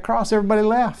hanging on the cross, everybody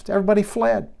left. Everybody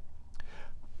fled.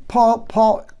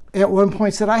 Paul at one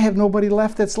point said, I have nobody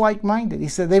left that's like-minded. He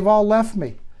said, they've all left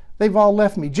me. They've all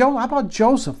left me. How about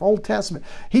Joseph, Old Testament?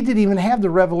 He didn't even have the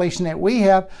revelation that we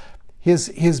have.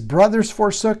 His brothers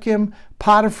forsook him.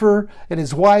 Potiphar and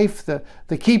his wife,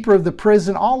 the keeper of the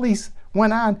prison, all these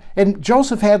went on. And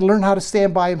Joseph had to learn how to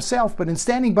stand by himself. But in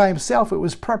standing by himself, it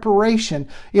was preparation.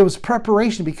 It was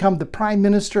preparation to become the prime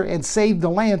minister and save the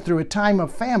land through a time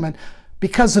of famine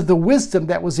because of the wisdom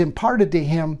that was imparted to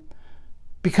him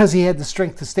because he had the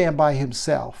strength to stand by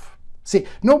himself. See,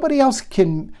 nobody else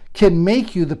can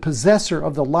make you the possessor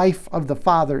of the life of the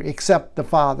Father except the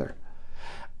Father.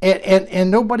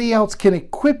 And nobody else can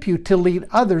equip you to lead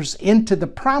others into the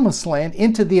promised land,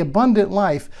 into the abundant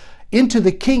life, into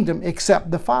the kingdom except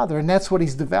the Father. And that's what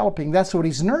he's developing. That's what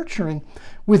he's nurturing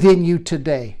within you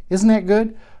today. Isn't that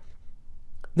good?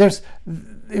 It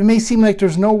may seem like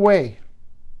there's no way.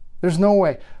 There's no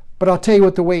way. But I'll tell you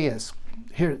what the way is.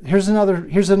 Here's another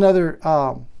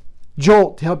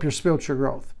jolt to help your spiritual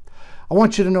growth. I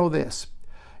want you to know this.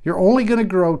 You're only going to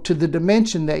grow to the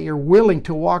dimension that you're willing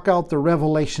to walk out the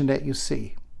revelation that you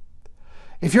see.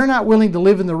 If you're not willing to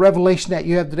live in the revelation that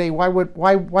you have today, why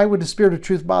would the Spirit of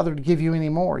truth bother to give you any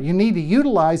more? You need to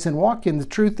utilize and walk in the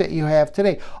truth that you have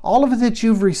today. All of it that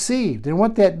you've received. And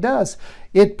what that does,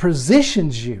 it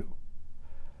positions you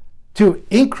to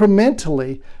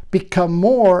incrementally become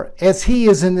more as he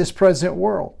is in this present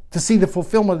world. To see the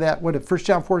fulfillment of that, 1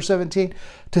 John 4:17,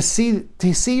 to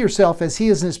see yourself as he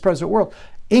is in this present world.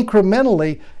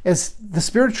 Incrementally, as the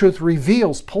Spirit of truth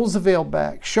reveals, pulls the veil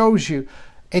back, shows you,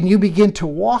 and you begin to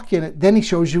walk in it, then he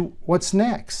shows you what's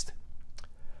next.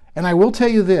 And I will tell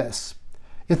you this,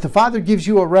 if the Father gives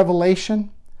you a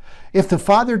revelation, if the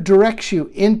Father directs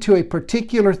you into a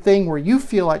particular thing where you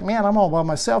feel like, man, I'm all by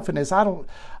myself in this, I don't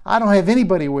have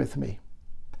anybody with me.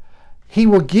 He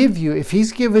will give you, if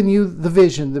he's given you the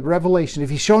vision, the revelation, if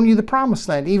he's shown you the promised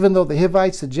land, even though the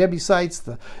Hivites, the Jebusites,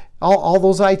 all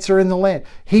those ites are in the land,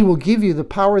 he will give you the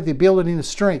power, the ability, and the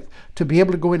strength to be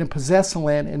able to go in and possess the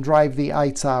land and drive the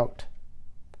ites out.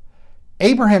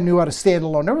 Abraham knew how to stand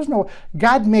alone.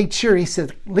 God made sure, he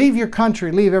said, leave your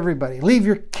country, leave everybody, leave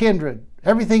your kindred,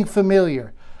 everything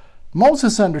familiar.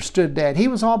 Moses understood that. He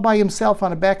was all by himself on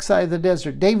the backside of the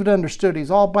desert. David understood.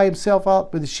 He's all by himself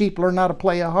out with the sheep, learn how to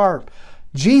play a harp.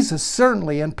 Jesus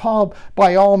certainly, and Paul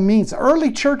by all means.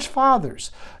 Early church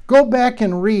fathers, go back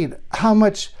and read how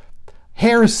much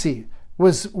heresy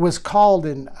was called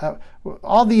in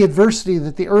all the adversity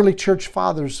that the early church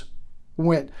fathers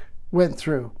went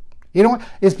through. You know,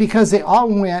 it's because they all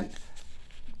went.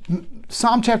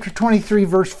 Psalm chapter 23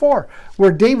 verse 4,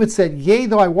 where David said, yea,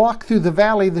 though I walk through the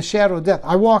valley of the shadow of death.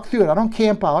 I walk through it. I don't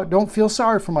camp out. Don't feel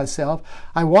sorry for myself.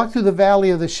 I walk through the valley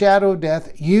of the shadow of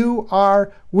death. You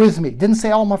are with me. Didn't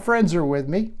say all my friends are with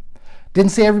me.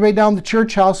 Didn't say everybody down the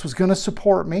church house was going to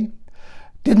support me.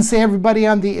 Didn't say everybody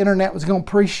on the internet was going to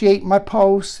appreciate my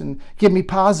posts and give me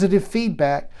positive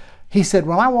feedback. He said,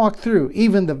 when I walk through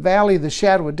even the valley of the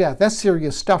shadow of death, that's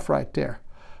serious stuff right there.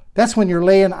 That's when you're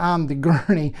laying on the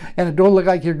gurney and it don't look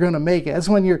like you're going to make it. That's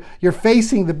when you're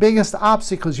facing the biggest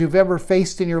obstacles you've ever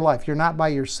faced in your life. You're not by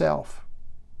yourself.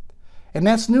 And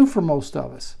that's new for most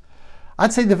of us.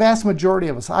 I'd say the vast majority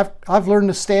of us. I've learned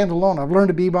to stand alone. I've learned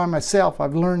to be by myself.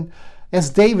 I've learned,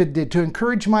 as David did, to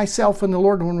encourage myself in the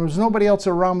Lord when there was nobody else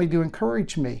around me to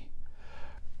encourage me.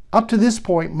 Up to this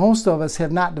point, most of us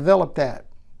have not developed that.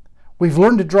 We've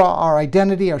learned to draw our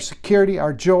identity, our security,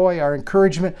 our joy, our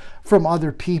encouragement from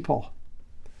other people.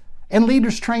 And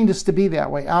leaders trained us to be that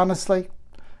way, honestly.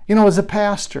 You know, as a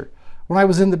pastor, when I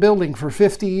was in the building for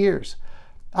 50 years,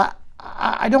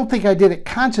 I don't think I did it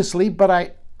consciously, but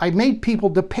I made people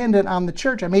dependent on the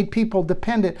church. I made people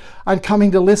dependent on coming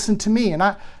to listen to me.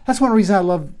 And that's one reason I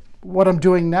love what I'm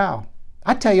doing now.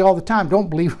 I tell you all the time,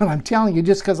 don't believe what I'm telling you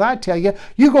just because I tell you.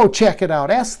 You go check it out.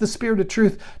 Ask the Spirit of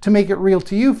truth to make it real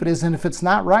to you if it is. And if it's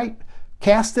not right,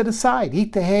 cast it aside.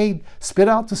 Eat the hay, spit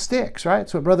out the sticks, right?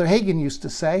 That's what Brother Hagin used to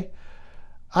say.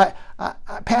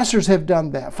 Pastors have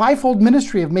done that. Fivefold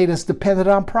ministry have made us dependent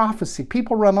on prophecy.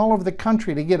 People run all over the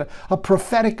country to get a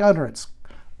prophetic utterance.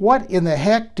 What in the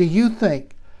heck do you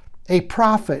think a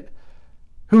prophet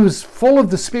who's full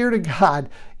of the Spirit of God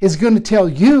is going to tell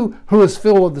you, who is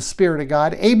filled with the Spirit of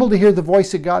God, able to hear the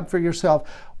voice of God for yourself?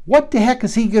 What the heck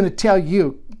is he going to tell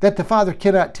you that the Father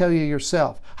cannot tell you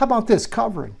yourself? How about this?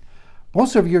 Covering.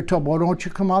 Most of you are told, well, don't you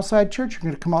come outside church? You're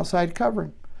going to come outside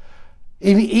covering.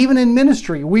 Even in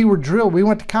ministry, we were drilled. We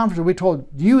went to conferences. We told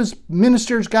you as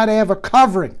ministers got to have a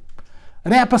covering,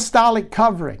 an apostolic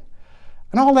covering.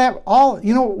 And all that,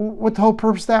 you know what the whole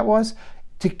purpose of that was?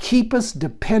 To keep us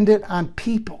dependent on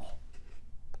people.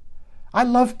 I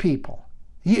love people.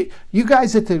 You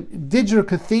guys at the Digital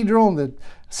Cathedral and the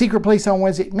Secret Place on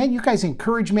Wednesday, man, you guys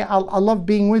encourage me. I love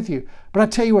being with you. But I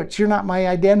tell you what, you're not my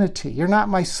identity. You're not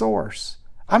my source.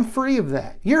 I'm free of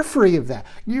that. You're free of that.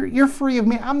 You're free of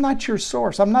me. I'm not your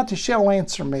source. I'm not the shell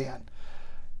answer man.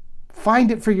 Find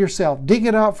it for yourself. Dig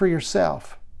it out for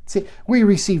yourself. See, we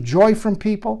receive joy from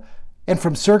people and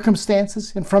from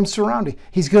circumstances and from surrounding.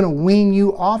 He's going to wean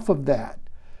you off of that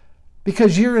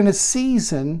because you're in a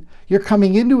season, you're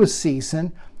coming into a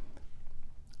season.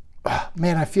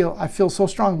 Man, I feel so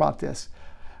strong about this,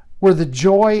 where the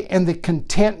joy and the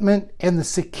contentment and the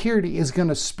security is going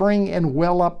to spring and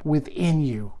well up within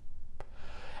you.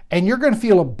 And you're going to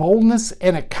feel a boldness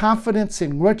and a confidence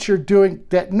in what you're doing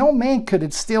that no man could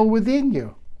instill within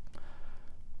you.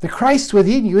 The Christ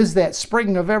within you is that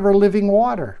spring of ever-living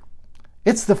water.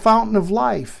 It's the fountain of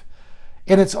life.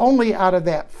 And it's only out of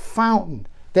that fountain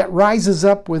that rises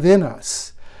up within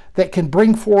us that can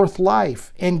bring forth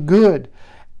life and good.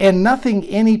 And nothing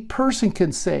any person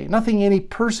can say, nothing any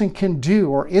person can do,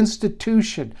 or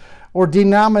institution, or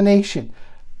denomination,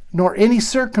 nor any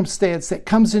circumstance that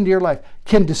comes into your life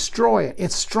can destroy it.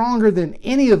 It's stronger than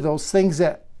any of those things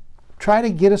that try to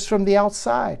get us from the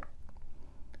outside.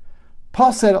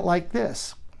 Paul said it like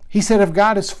this. He said, if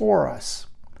God is for us,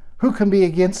 who can be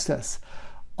against us?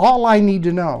 All I need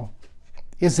to know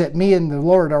is that me and the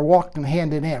Lord are walking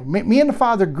hand in hand. Me and the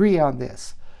Father agree on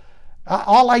this.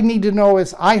 All I need to know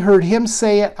is I heard him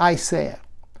say it, I say it.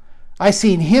 I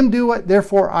seen him do it,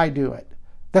 therefore I do it.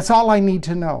 That's all I need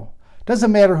to know.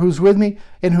 Doesn't matter who's with me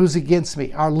and who's against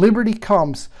me. Our liberty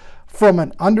comes from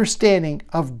an understanding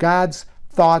of God's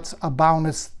thoughts about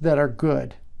us that are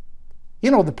good.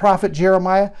 You know, the prophet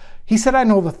Jeremiah, he said, I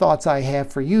know the thoughts I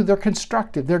have for you. They're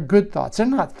constructive. They're good thoughts. They're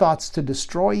not thoughts to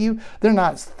destroy you. They're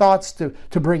not thoughts to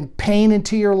bring pain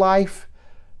into your life.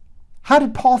 How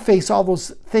did Paul face all those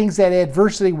things, that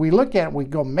adversity? We look at it and we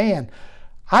go, man,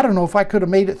 I don't know if I could have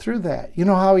made it through that. You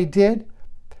know how he did?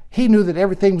 He knew that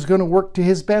everything was going to work to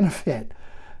his benefit.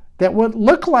 That what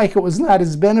looked like it was not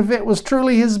his benefit was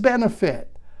truly his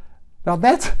benefit. Now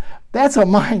that's a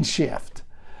mind shift.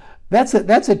 That's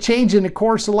a change in the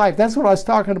course of life. That's what I was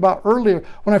talking about earlier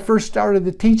when I first started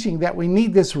the teaching, that we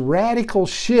need this radical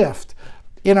shift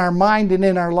in our mind and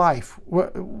in our life,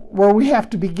 where we have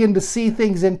to begin to see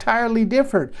things entirely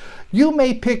different. You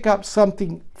may pick up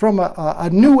something from a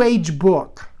New Age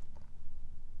book.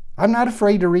 I'm not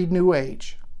afraid to read New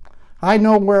Age. I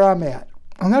know where I'm at.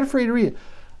 I'm not afraid to read it.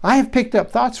 I have picked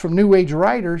up thoughts from New Age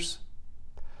writers,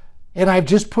 and I've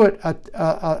just put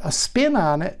a spin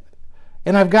on it,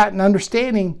 and I've got an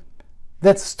understanding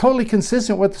that's totally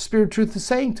consistent with what the Spirit of Truth is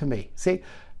saying to me. See?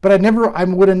 But I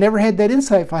would have never had that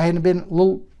insight if I hadn't been a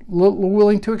little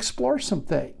willing to explore some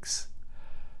things.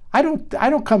 I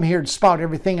don't come here to spout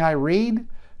everything I read.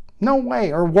 No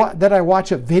way. Or that I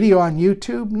watch a video on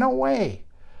YouTube. No way.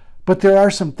 But there are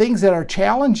some things that are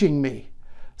challenging me.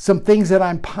 Some things that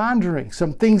I'm pondering.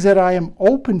 Some things that I am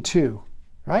open to.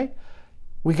 Right?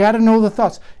 We got to know the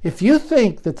thoughts. If you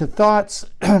think that the thoughts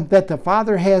that the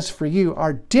Father has for you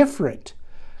are different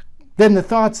than the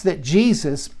thoughts that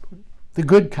Jesus, the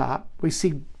good cop, we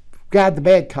see God the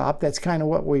bad cop, that's kind of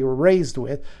what we were raised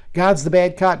with. God's the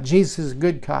bad cop, Jesus is a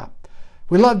good cop.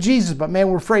 We love Jesus, but man,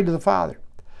 we're afraid of the Father.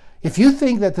 If you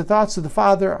think that the thoughts of the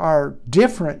Father are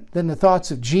different than the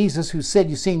thoughts of Jesus, who said,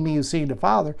 you've seen me, you've seen the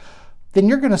Father, then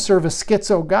you're going to serve a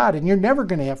schizo God, and you're never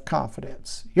going to have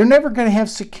confidence. You're never going to have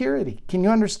security. Can you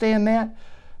understand that?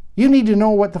 You need to know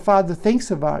what the Father thinks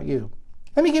about you.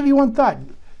 Let me give you one thought.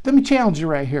 Let me challenge you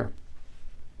right here.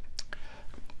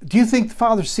 Do you think the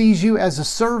Father sees you as a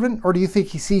servant, or do you think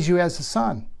he sees you as a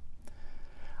son?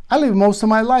 I live most of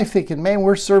my life thinking, man,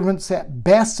 we're servants at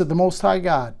best of the Most High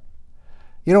God.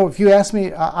 You know, if you ask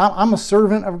me, I'm a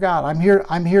servant of God.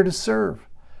 I'm here to serve.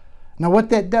 Now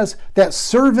what that does, that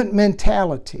servant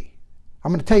mentality,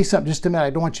 I'm going to tell you something just a minute. I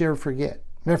don't want you to ever forget.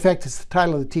 Matter of fact, it's the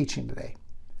title of the teaching today.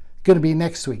 It's going to be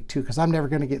next week too, because I'm never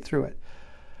going to get through it.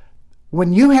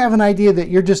 When you have an idea that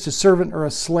you're just a servant or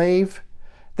a slave,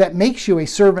 that makes you a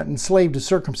servant and slave to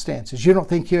circumstances. You don't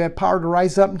think you have power to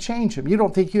rise up and change them. You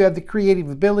don't think you have the creative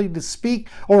ability to speak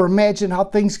or imagine how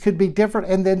things could be different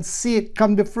and then see it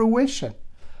come to fruition.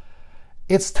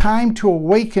 It's time to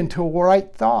awaken to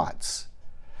right thoughts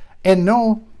and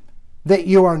know that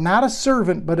you are not a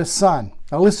servant but a son.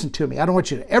 Now listen to me. I don't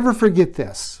want you to ever forget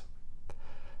this.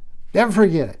 Never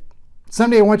forget it.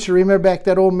 Someday I want you to remember back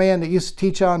that old man that used to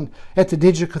teach at the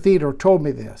Digital Cathedral told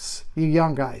me this, you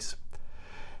young guys.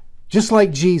 Just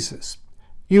like Jesus,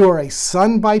 you are a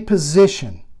son by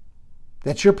position.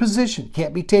 That's your position.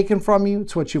 Can't be taken from you.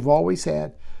 It's what you've always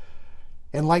had.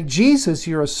 And like Jesus,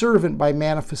 you're a servant by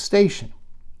manifestation.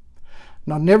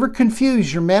 Now, never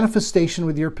confuse your manifestation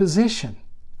with your position.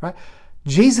 Right?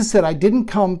 Jesus said, I didn't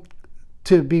come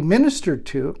to be ministered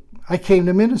to. I came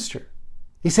to minister.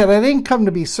 He said, I didn't come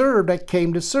to be served. I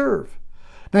came to serve.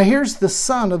 Now, here's the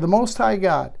Son of the Most High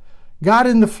God, God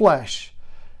in the flesh,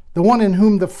 the one in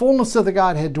whom the fullness of the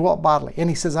Godhead dwelt bodily. And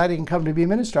he says, I didn't come to be a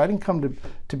minister. I didn't come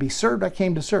to be served. I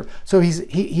came to serve. So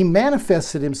he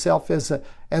manifested himself as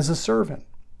a servant.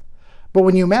 But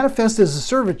when you manifest as a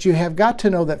servant, you have got to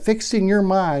know that fixed in your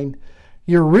mind,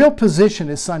 your real position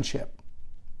is sonship.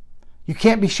 You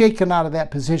can't be shaken out of that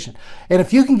position. And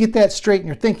if you can get that straight in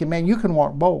your thinking, man, you can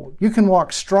walk bold. You can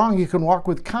walk strong. You can walk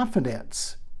with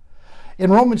confidence.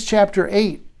 In Romans chapter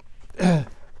 8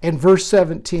 and verse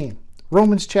 17,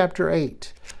 Romans chapter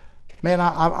 8. Man,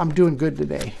 I'm doing good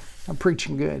today. I'm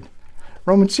preaching good.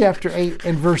 Romans chapter 8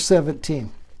 and verse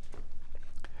 17.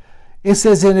 It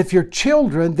says, and if you're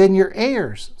children, then you're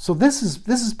heirs. So this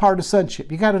is part of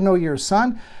sonship. You got to know you're a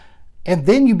son, and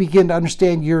then you begin to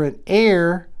understand you're an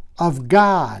heir of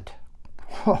God.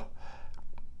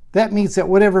 That means that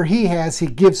whatever he has, he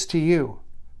gives to you.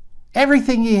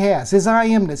 Everything he has, his I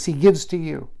amness, he gives to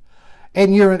you.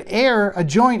 And you're an heir, a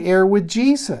joint heir with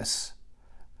Jesus.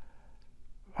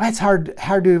 That's hard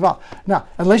to evolve. Now,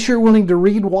 unless you're willing to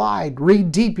read wide,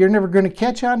 read deep, you're never going to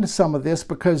catch on to some of this,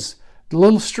 because the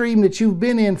little stream that you've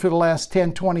been in for the last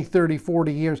 10, 20, 30,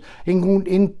 40 years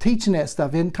in teaching that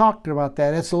stuff, in talking about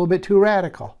that, it's a little bit too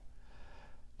radical.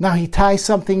 Now he ties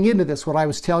something into this, what I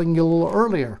was telling you a little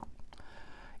earlier.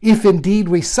 If indeed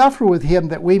we suffer with him,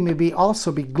 that we may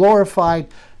also be glorified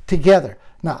together.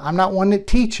 Now, I'm not one that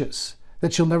teaches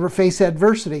that you'll never face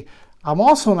adversity. I'm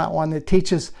also not one that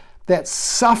teaches that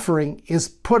suffering is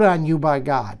put on you by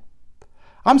God.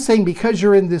 I'm saying because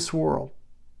you're in this world,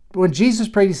 when Jesus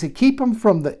prayed, he said, keep them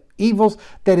from the evils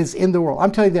that is in the world.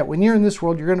 I'm telling you that when you're in this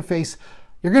world, you're going to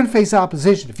face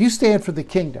opposition. If you stand for the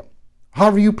kingdom,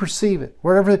 however you perceive it,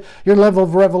 wherever your level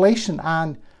of revelation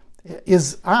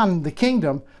is on the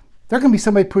kingdom, there can be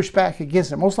somebody pushed back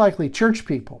against it. Most likely church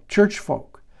people, church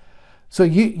folk. So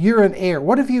you're an heir.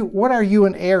 What are you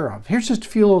an heir of? Here's just a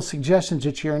few little suggestions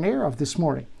that you're an heir of this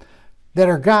morning that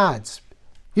are God's.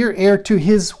 You're heir to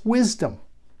his wisdom.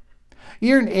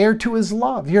 You're an heir to his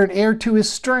love. You're an heir to his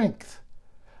strength,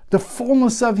 the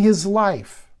fullness of his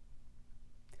life.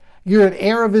 You're an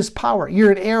heir of his power.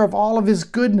 You're an heir of all of his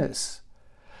goodness.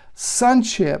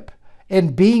 Sonship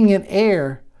and being an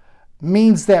heir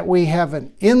means that we have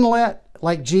an inlet,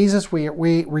 like Jesus. We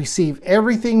receive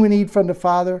everything we need from the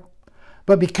Father.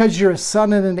 But because you're a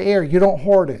son and an heir, you don't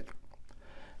hoard it.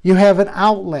 You have an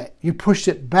outlet. You push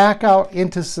it back out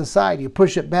into society. You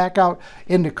push it back out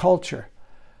into culture.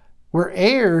 We're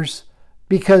heirs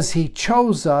because he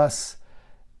chose us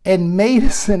and made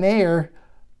us an heir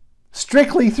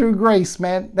strictly through grace,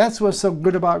 man. That's what's so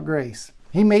good about grace.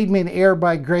 He made me an heir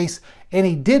by grace, and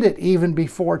he did it even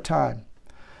before time.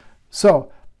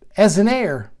 So, as an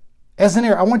heir,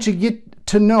 I want you to get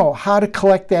to know how to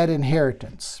collect that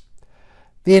inheritance.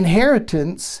 The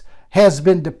inheritance has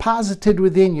been deposited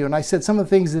within you. And I said some of the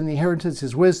things in the inheritance,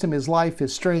 his wisdom, his life,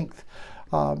 his strength,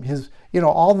 all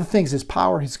the things, his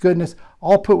power, his goodness,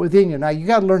 all put within you. Now, you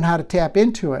got to learn how to tap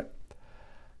into it.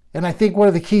 And I think one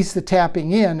of the keys to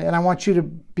tapping in, and I want you to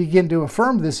begin to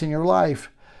affirm this in your life,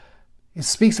 it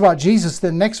speaks about Jesus,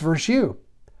 the next verse, you.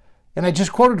 And I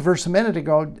just quoted a verse a minute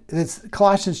ago. It's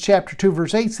Colossians chapter 2,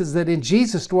 verse 8 says that in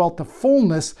Jesus dwelt the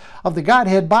fullness of the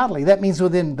Godhead bodily. That means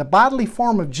within the bodily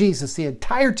form of Jesus, the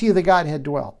entirety of the Godhead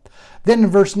dwelt. Then in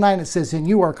verse 9 it says, and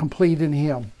you are complete in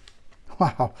him.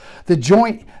 Wow. The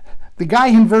guy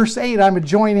in verse 8 I'm a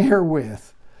joint heir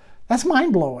with. That's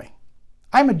mind-blowing.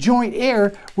 I'm a joint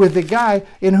heir with the guy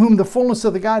in whom the fullness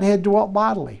of the Godhead dwelt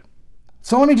bodily.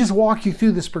 So let me just walk you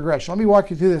through this progression. Let me walk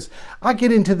you through this. I'll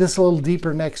get into this a little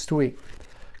deeper next week.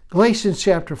 Galatians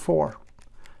chapter 4.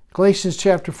 Galatians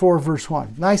chapter 4, verse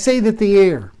 1. Now I say that the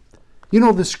heir, you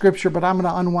know the scripture, but I'm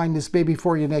going to unwind this baby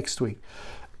for you next week.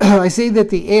 I say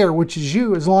that the heir, which is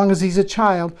you, as long as he's a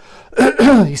child,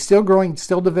 he's still growing,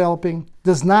 still developing,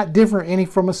 does not differ any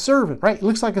from a servant, right? He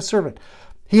looks like a servant.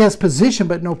 He has position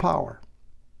but no power.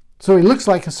 So he looks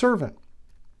like a servant.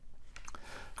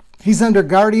 He's under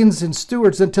guardians and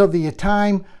stewards until the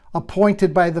time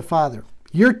appointed by the Father.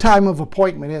 Your time of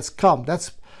appointment has come.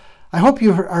 I hope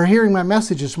you are hearing my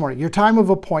message this morning. Your time of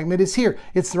appointment is here.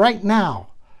 It's right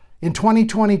now in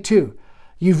 2022.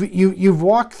 You've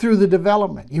walked through the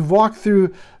development. You've walked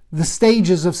through the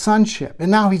stages of sonship. And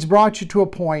now he's brought you to a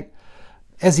point,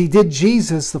 as he did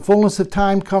Jesus, the fullness of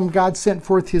time come, God sent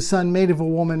forth his son, made of a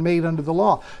woman, made under the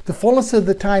law. The fullness of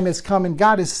the time has come, and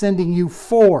God is sending you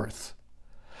forth.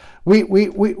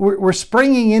 We're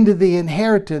springing into the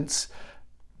inheritance,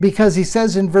 because he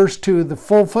says in verse 2, the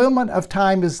fulfillment of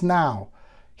time is now.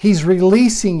 He's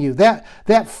releasing you.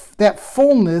 That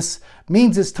fullness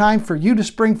means it's time for you to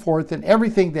spring forth in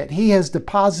everything that he has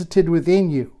deposited within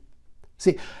you.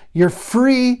 See, you're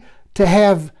free to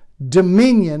have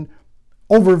dominion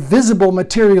over visible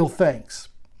material things.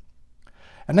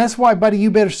 And that's why, buddy,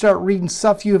 you better start reading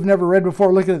stuff you have never read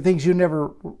before, looking at things you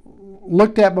never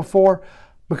looked at before,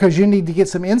 because you need to get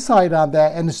some insight on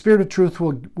that, and the Spirit of truth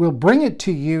will bring it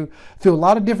to you through a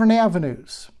lot of different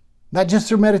avenues. Not just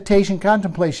through meditation,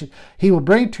 contemplation. He will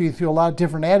bring it to you through a lot of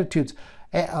different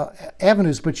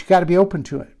avenues, but you got to be open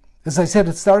to it. As I said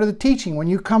at the start of the teaching, when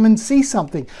you come and see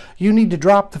something, you need to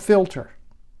drop the filter.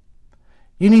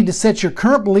 You need to set your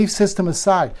current belief system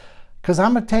aside. Because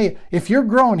I'm going to tell you, if you're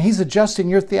growing, he's adjusting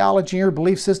your theology and your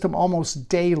belief system almost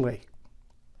daily.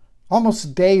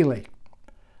 Almost daily.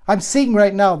 I'm seeing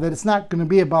right now that it's not going to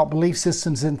be about belief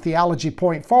systems and theology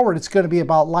point forward. It's going to be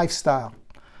about lifestyle.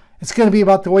 It's going to be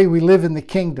about the way we live in the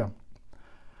kingdom.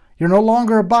 You're no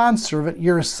longer a bondservant,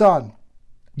 you're a son.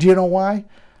 Do you know why?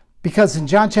 Because in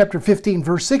John chapter 15,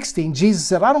 verse 16, Jesus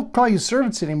said, I don't call you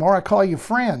servants anymore, I call you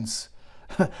friends.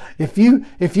 If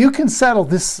you can settle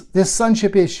this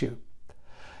sonship issue,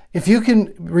 if you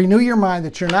can renew your mind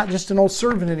that you're not just an old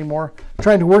servant anymore,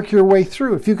 trying to work your way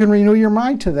through, if you can renew your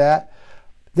mind to that,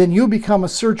 then you become a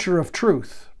searcher of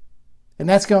truth. And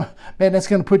that's going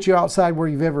to put you outside where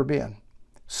you've ever been.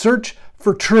 Search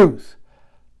for truth.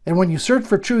 And when you search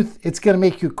for truth, it's going to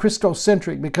make you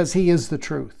Christocentric, because he is the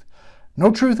truth.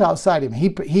 No truth outside him.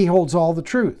 He holds all the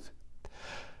truth.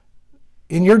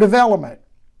 In your development,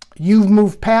 you've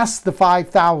moved past the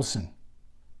 5,000.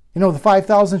 You know, the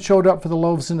 5,000 showed up for the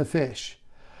loaves and the fish.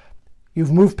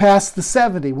 You've moved past the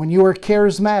 70 when you were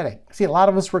charismatic. See, a lot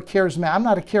of us were charismatic. I'm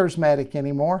not a charismatic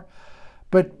anymore.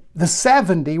 But the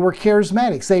 70 were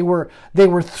charismatics. They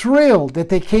were thrilled that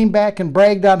they came back and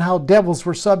bragged on how devils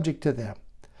were subject to them.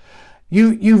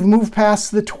 You've moved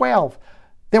past the 12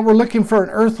 that were looking for an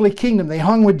earthly kingdom. They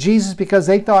hung with Jesus because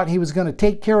they thought he was going to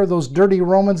take care of those dirty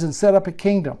Romans and set up a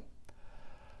kingdom.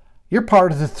 You're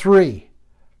part of the 3.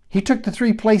 He took the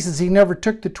 3 places he never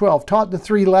took the 12, taught the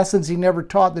 3 lessons he never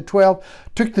taught the 12,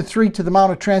 took the 3 to the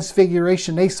Mount of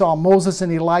Transfiguration. They saw Moses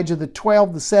and Elijah. The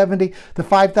 12, the 70, the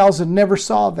 5,000 never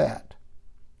saw that.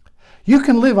 You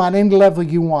can live on any level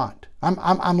you want.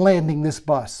 I'm landing this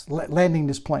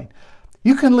plane.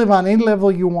 You can live on any level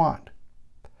you want.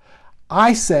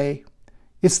 I say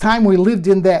it's time we lived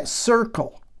in that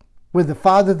circle with the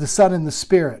Father, the Son, and the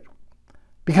Spirit,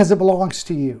 because it belongs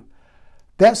to you.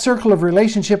 That circle of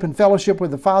relationship and fellowship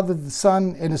with the Father, the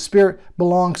Son, and the Spirit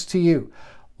belongs to you.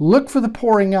 Look for the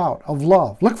pouring out of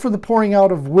love. Look for the pouring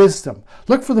out of wisdom.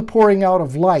 Look for the pouring out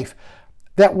of life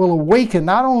that will awaken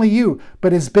not only you,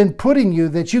 but has been put in you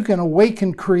that you can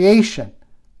awaken creation.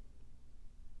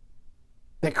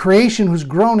 That creation was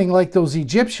groaning like those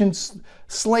Egyptian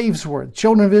slaves were, the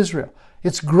children of Israel.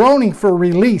 It's groaning for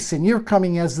release, and you're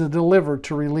coming as the deliverer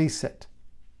to release it.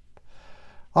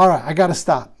 All right, I got to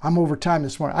stop. I'm over time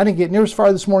this morning. I didn't get near as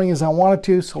far this morning as I wanted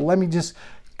to, so let me just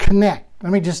connect.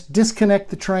 Let me just disconnect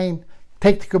the train,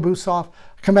 take the caboose off,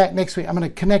 come back next week. I'm going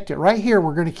to connect it right here.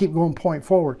 We're going to keep going point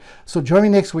forward. So join me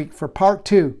next week for part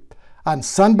 2 on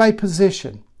son by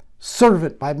position,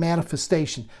 servant by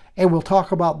manifestation. And we'll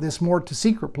talk about this more to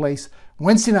Secret Place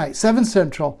Wednesday night, 7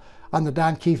 Central on the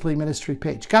Don Keithley Ministry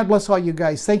page. God bless all you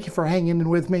guys. Thank you for hanging in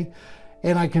with me.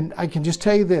 And I can just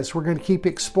tell you this, we're going to keep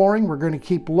exploring, we're going to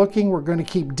keep looking, we're going to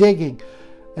keep digging.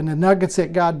 And the nuggets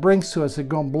that God brings to us are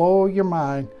going to blow your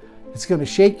mind. It's going to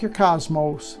shake your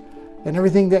cosmos. And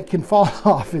everything that can fall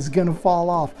off is going to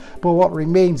fall off. But what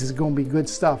remains is going to be good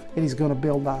stuff. And he's going to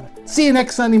build on it. See you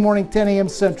next Sunday morning, 10 a.m.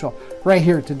 Central, right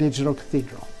here at the Digital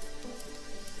Cathedral.